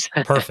governance.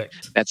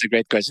 Perfect. That's a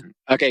great question.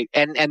 Okay,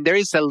 and there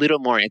is a little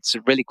more. It's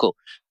really cool.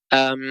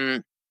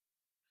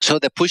 So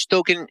the push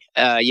token,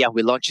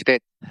 we launched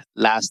it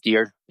last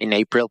year in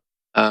April.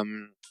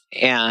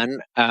 And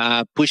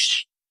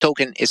push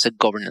token is a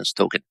governance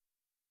token.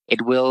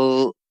 It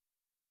will,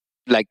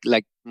 like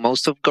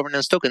most of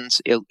governance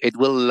tokens, it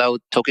will allow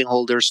token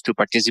holders to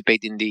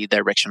participate in the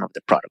direction of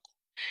the protocol.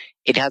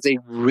 It has a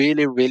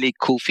really, really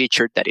cool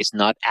feature that is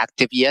not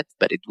active yet,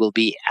 but it will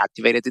be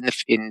activated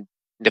in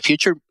the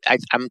future.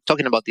 I'm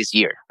talking about this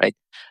year, right?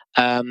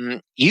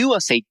 You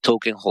as a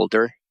token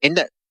holder,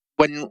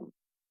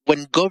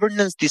 when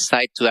governance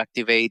decide to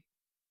activate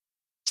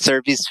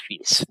service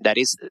fees, that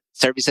is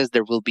services,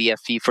 there will be a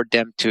fee for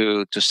them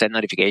to send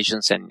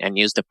notifications and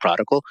use the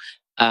protocol.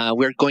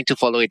 We're going to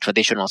follow a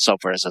traditional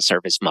software as a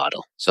service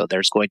model. So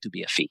there's going to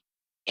be a fee.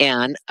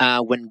 And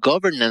when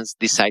governance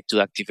decide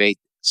to activate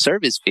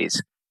service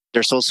fees,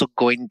 there's also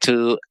going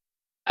to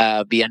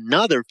be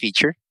another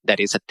feature that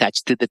is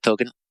attached to the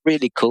token.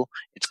 Really cool.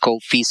 It's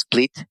called fee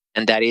split.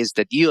 And that is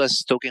that you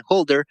as token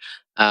holder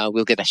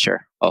will get a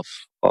share of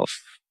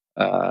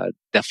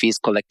the fees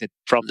collected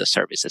from the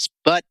services.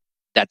 But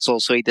that's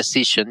also a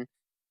decision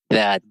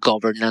that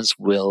governance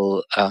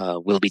will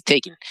be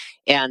taking,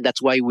 and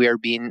that's why we are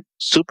being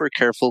super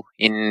careful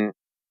in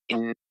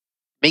in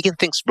making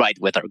things right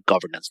with our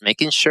governance,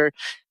 making sure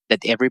that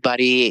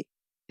everybody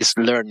is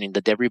learning,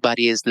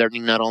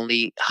 not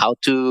only how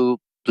to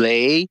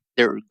play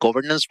their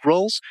governance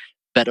roles,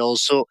 but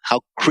also how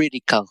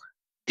critical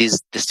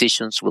these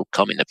decisions will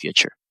come in the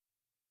future.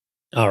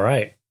 All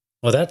right.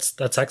 Well,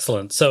 that's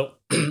excellent. So,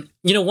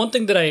 one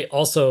thing that I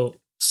also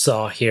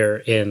saw here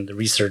in the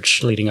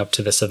research leading up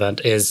to this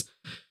event is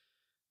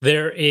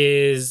there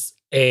is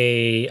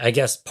I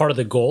guess part of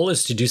the goal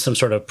is to do some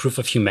sort of proof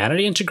of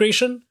humanity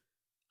integration.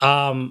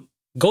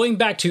 Going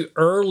back to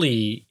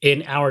early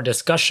in our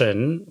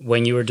discussion,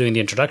 when you were doing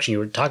the introduction, you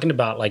were talking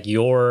about like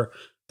your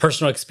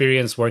personal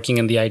experience working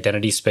in the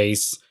identity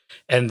space.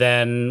 And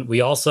then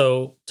we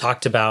also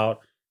talked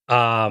about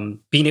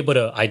being able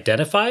to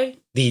identify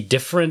the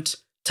different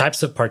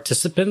types of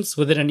participants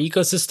within an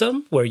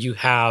ecosystem where you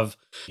have,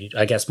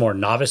 I guess, more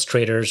novice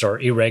traders or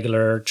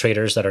irregular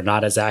traders that are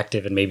not as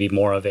active and maybe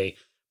more of a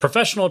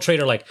professional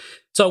trader.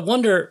 So I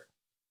wonder,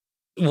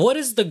 what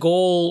is the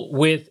goal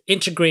with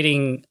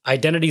integrating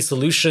identity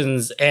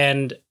solutions?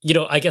 And,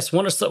 I guess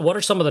what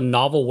are some of the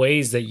novel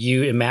ways that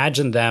you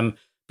imagine them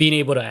being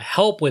able to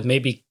help with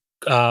maybe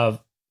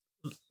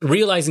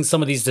realizing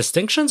some of these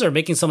distinctions or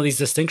making some of these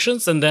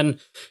distinctions and then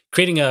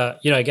creating a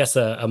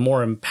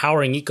more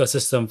empowering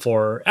ecosystem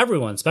for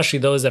everyone, especially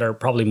those that are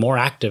probably more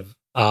active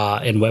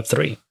in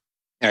Web3?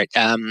 All right.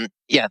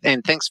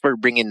 And thanks for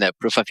bringing the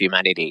proof of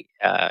humanity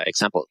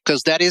example,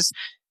 because that is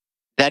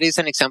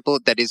an example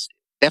that is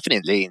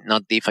definitely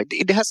not DeFi.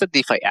 It has a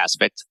DeFi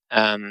aspect,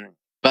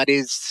 but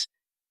it's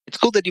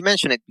cool that you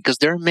mention it, because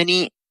there are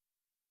many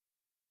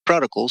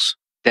protocols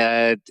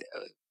that,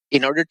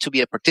 in order to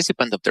be a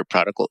participant of their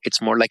protocol,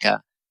 it's more like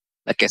a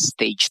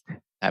staged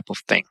type of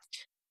thing.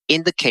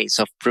 In the case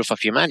of proof of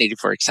humanity,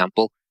 for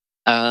example,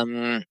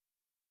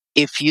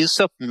 if you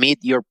submit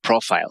your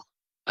profile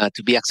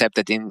to be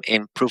accepted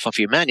in proof of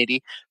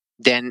humanity,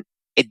 then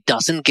it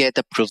doesn't get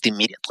approved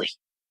immediately.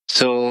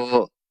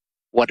 So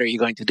what are you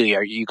going to do?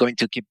 Are you going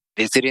to keep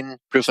visiting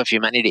proof of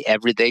humanity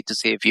every day to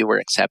see if you were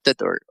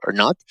accepted or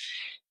not?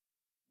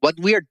 What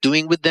we are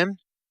doing with them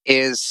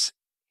is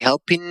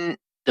helping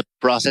the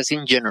process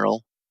in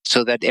general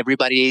so that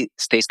everybody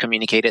stays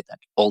communicated at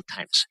all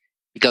times.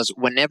 Because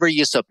whenever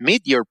you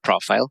submit your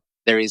profile,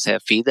 there is a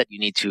fee that you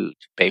need to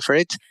pay for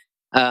it.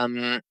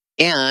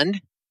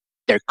 And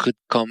there could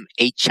come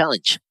a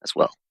challenge as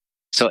well.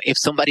 So if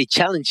somebody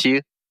challenges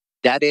you,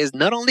 that is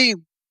not only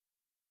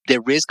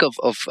the risk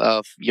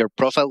of your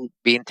profile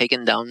being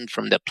taken down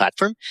from the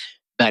platform,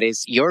 that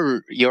is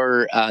your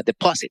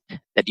deposit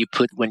that you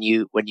put when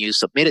you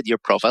submitted your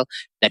profile,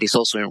 that is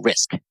also in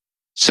risk.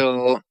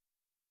 So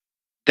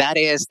that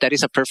is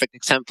a perfect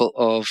example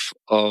of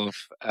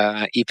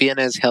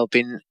EPNS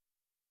helping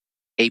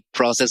a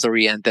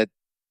process-oriented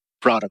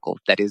protocol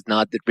that is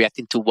not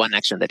reacting to one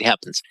action that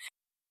happens.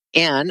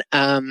 And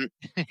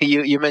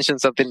you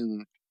mentioned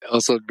something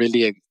also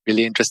really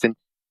interesting.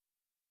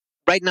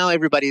 Right now,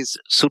 everybody's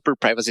super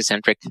privacy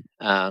centric,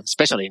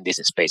 especially in this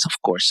space,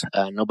 of course.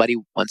 Nobody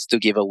wants to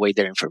give away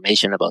their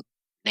information about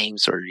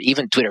names or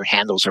even Twitter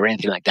handles or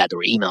anything like that,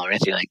 or email or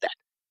anything like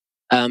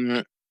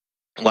that.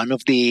 One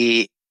of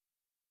the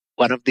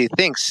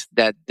things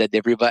that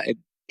everybody,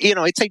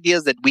 it's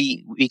ideas that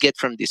we get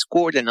from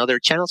Discord and other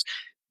channels,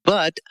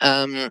 but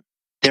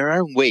there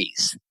are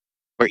ways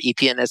where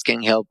EPNS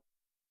can help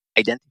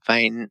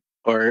identifying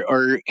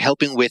or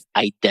helping with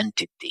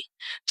identity.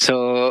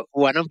 So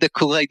one of the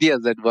cool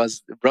ideas that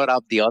was brought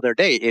up the other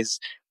day is,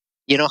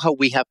 how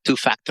we have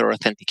two-factor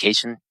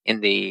authentication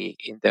in the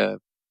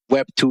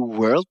Web2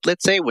 world.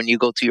 Let's say when you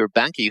go to your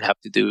bank, you have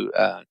to do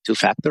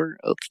two-factor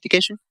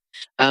authentication,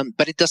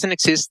 but it doesn't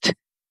exist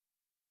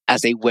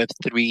as a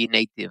Web3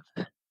 native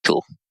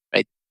tool,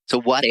 right?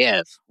 So what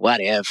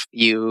if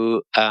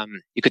you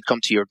could come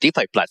to your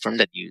DeFi platform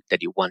that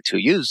you want to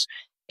use,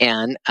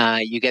 and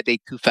you get a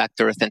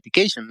two-factor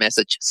authentication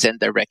message sent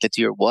directly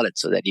to your wallet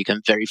so that you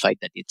can verify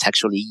that it's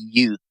actually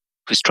you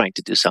who's trying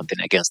to do something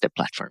against the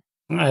platform.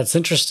 That's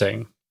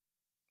interesting.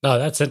 Oh,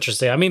 that's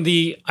interesting. I mean,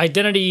 the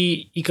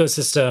identity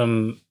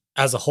ecosystem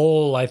as a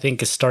whole, I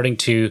think, is starting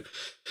to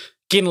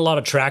gain a lot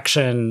of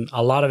traction.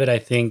 A lot of it, I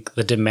think,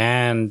 the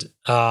demand,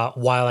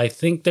 while I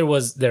think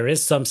there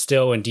is some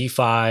still in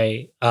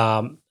DeFi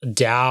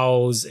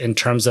DAOs in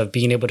terms of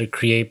being able to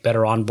create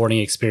better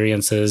onboarding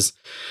experiences,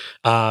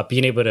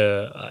 being able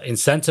to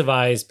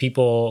incentivize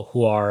people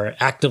who are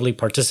actively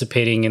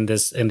participating in the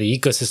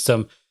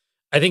ecosystem.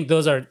 I think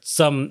those are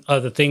some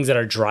of the things that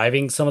are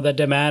driving some of that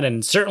demand.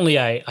 And certainly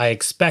I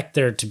expect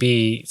there to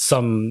be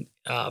some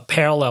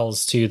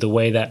parallels to the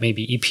way that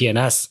maybe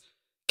EPNS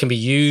can be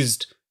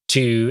used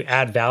to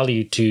add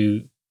value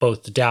to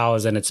both the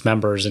DAOs and its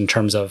members in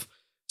terms of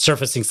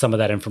surfacing some of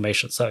that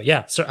information. So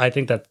yeah, so I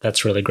think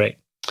that's really great.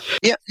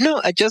 Yeah, no,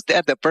 I just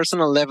at the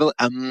personal level,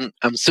 I'm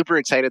super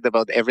excited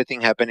about everything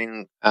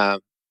happening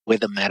with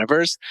the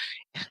metaverse,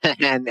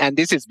 and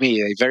this is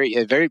me,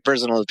 a very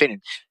personal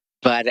opinion,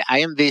 but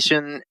I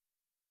envision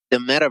the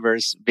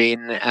metaverse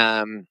being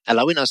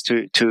allowing us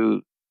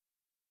to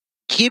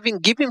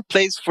giving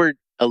place for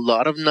a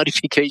lot of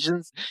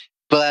notifications,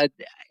 but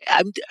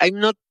I'm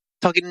not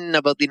talking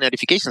about the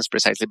notifications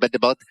precisely, but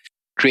about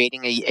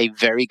creating a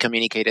very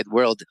communicated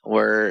world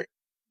where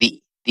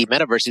the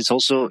metaverse is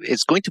also,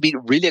 it's going to be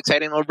really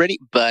exciting already.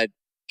 But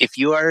if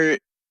you are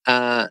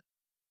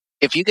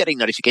if you get a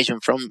notification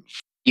from,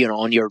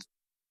 on your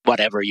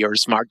whatever, your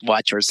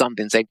smartwatch or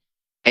something saying,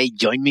 hey,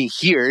 join me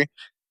here,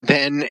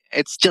 then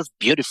it's just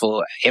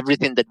beautiful.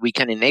 Everything that we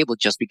can enable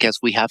just because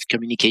we have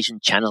communication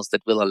channels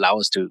that will allow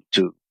us to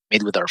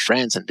meet with our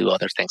friends and do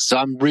other things. So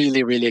I'm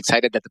really, really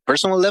excited at the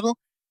personal level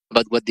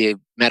about what the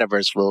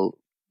metaverse will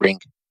bring.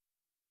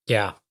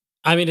 Yeah.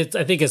 I mean,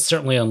 I think it's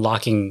certainly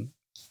unlocking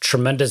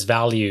tremendous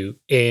value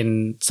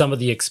in some of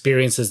the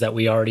experiences that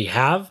we already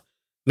have,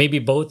 maybe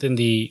both in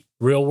the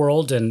real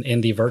world and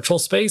in the virtual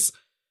space.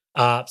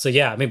 So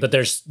yeah, I mean, but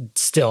there's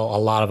still a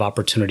lot of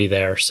opportunity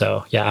there.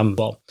 So yeah,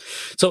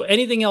 So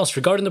anything else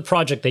regarding the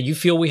project that you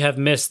feel we have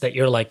missed that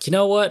you're like, you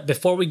know what,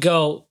 before we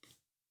go,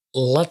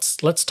 let's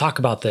talk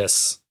about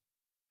this.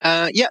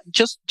 Yeah,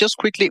 just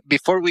quickly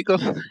before we go,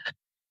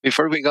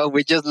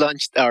 we just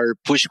launched our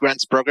Push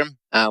Grants program.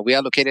 We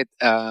allocated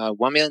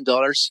 $1 million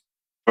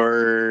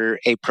for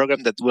a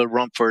program that will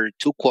run for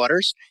 2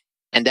 quarters,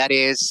 and that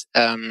is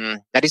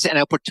an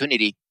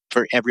opportunity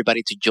for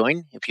everybody to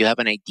join. If you have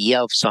an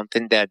idea of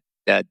something that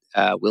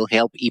will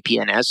help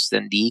EPNS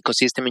and the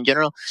ecosystem in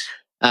general,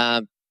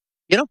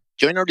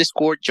 join our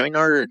Discord, join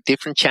our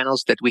different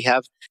channels that we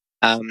have.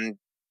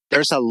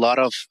 There's a lot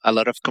of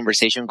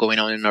conversation going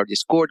on in our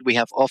Discord. We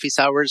have office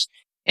hours,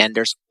 and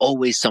there's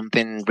always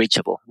something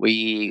reachable.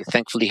 We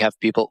thankfully have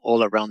people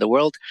all around the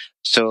world,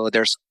 so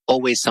there's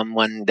always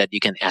someone that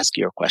you can ask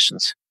your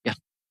questions. Yeah.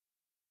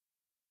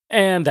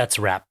 And that's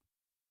a wrap.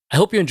 I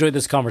hope you enjoyed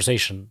this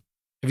conversation.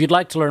 If you'd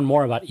like to learn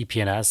more about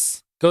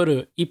EPNS, go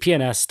to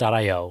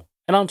epns.io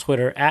and on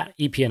Twitter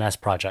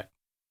 @EPNSProject.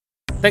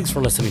 Thanks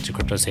for listening to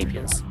Crypto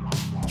Sapiens.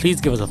 Please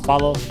give us a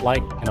follow,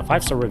 like, and a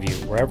 5-star review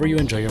wherever you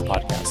enjoy your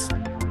podcast.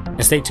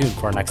 And stay tuned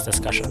for our next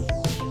discussion.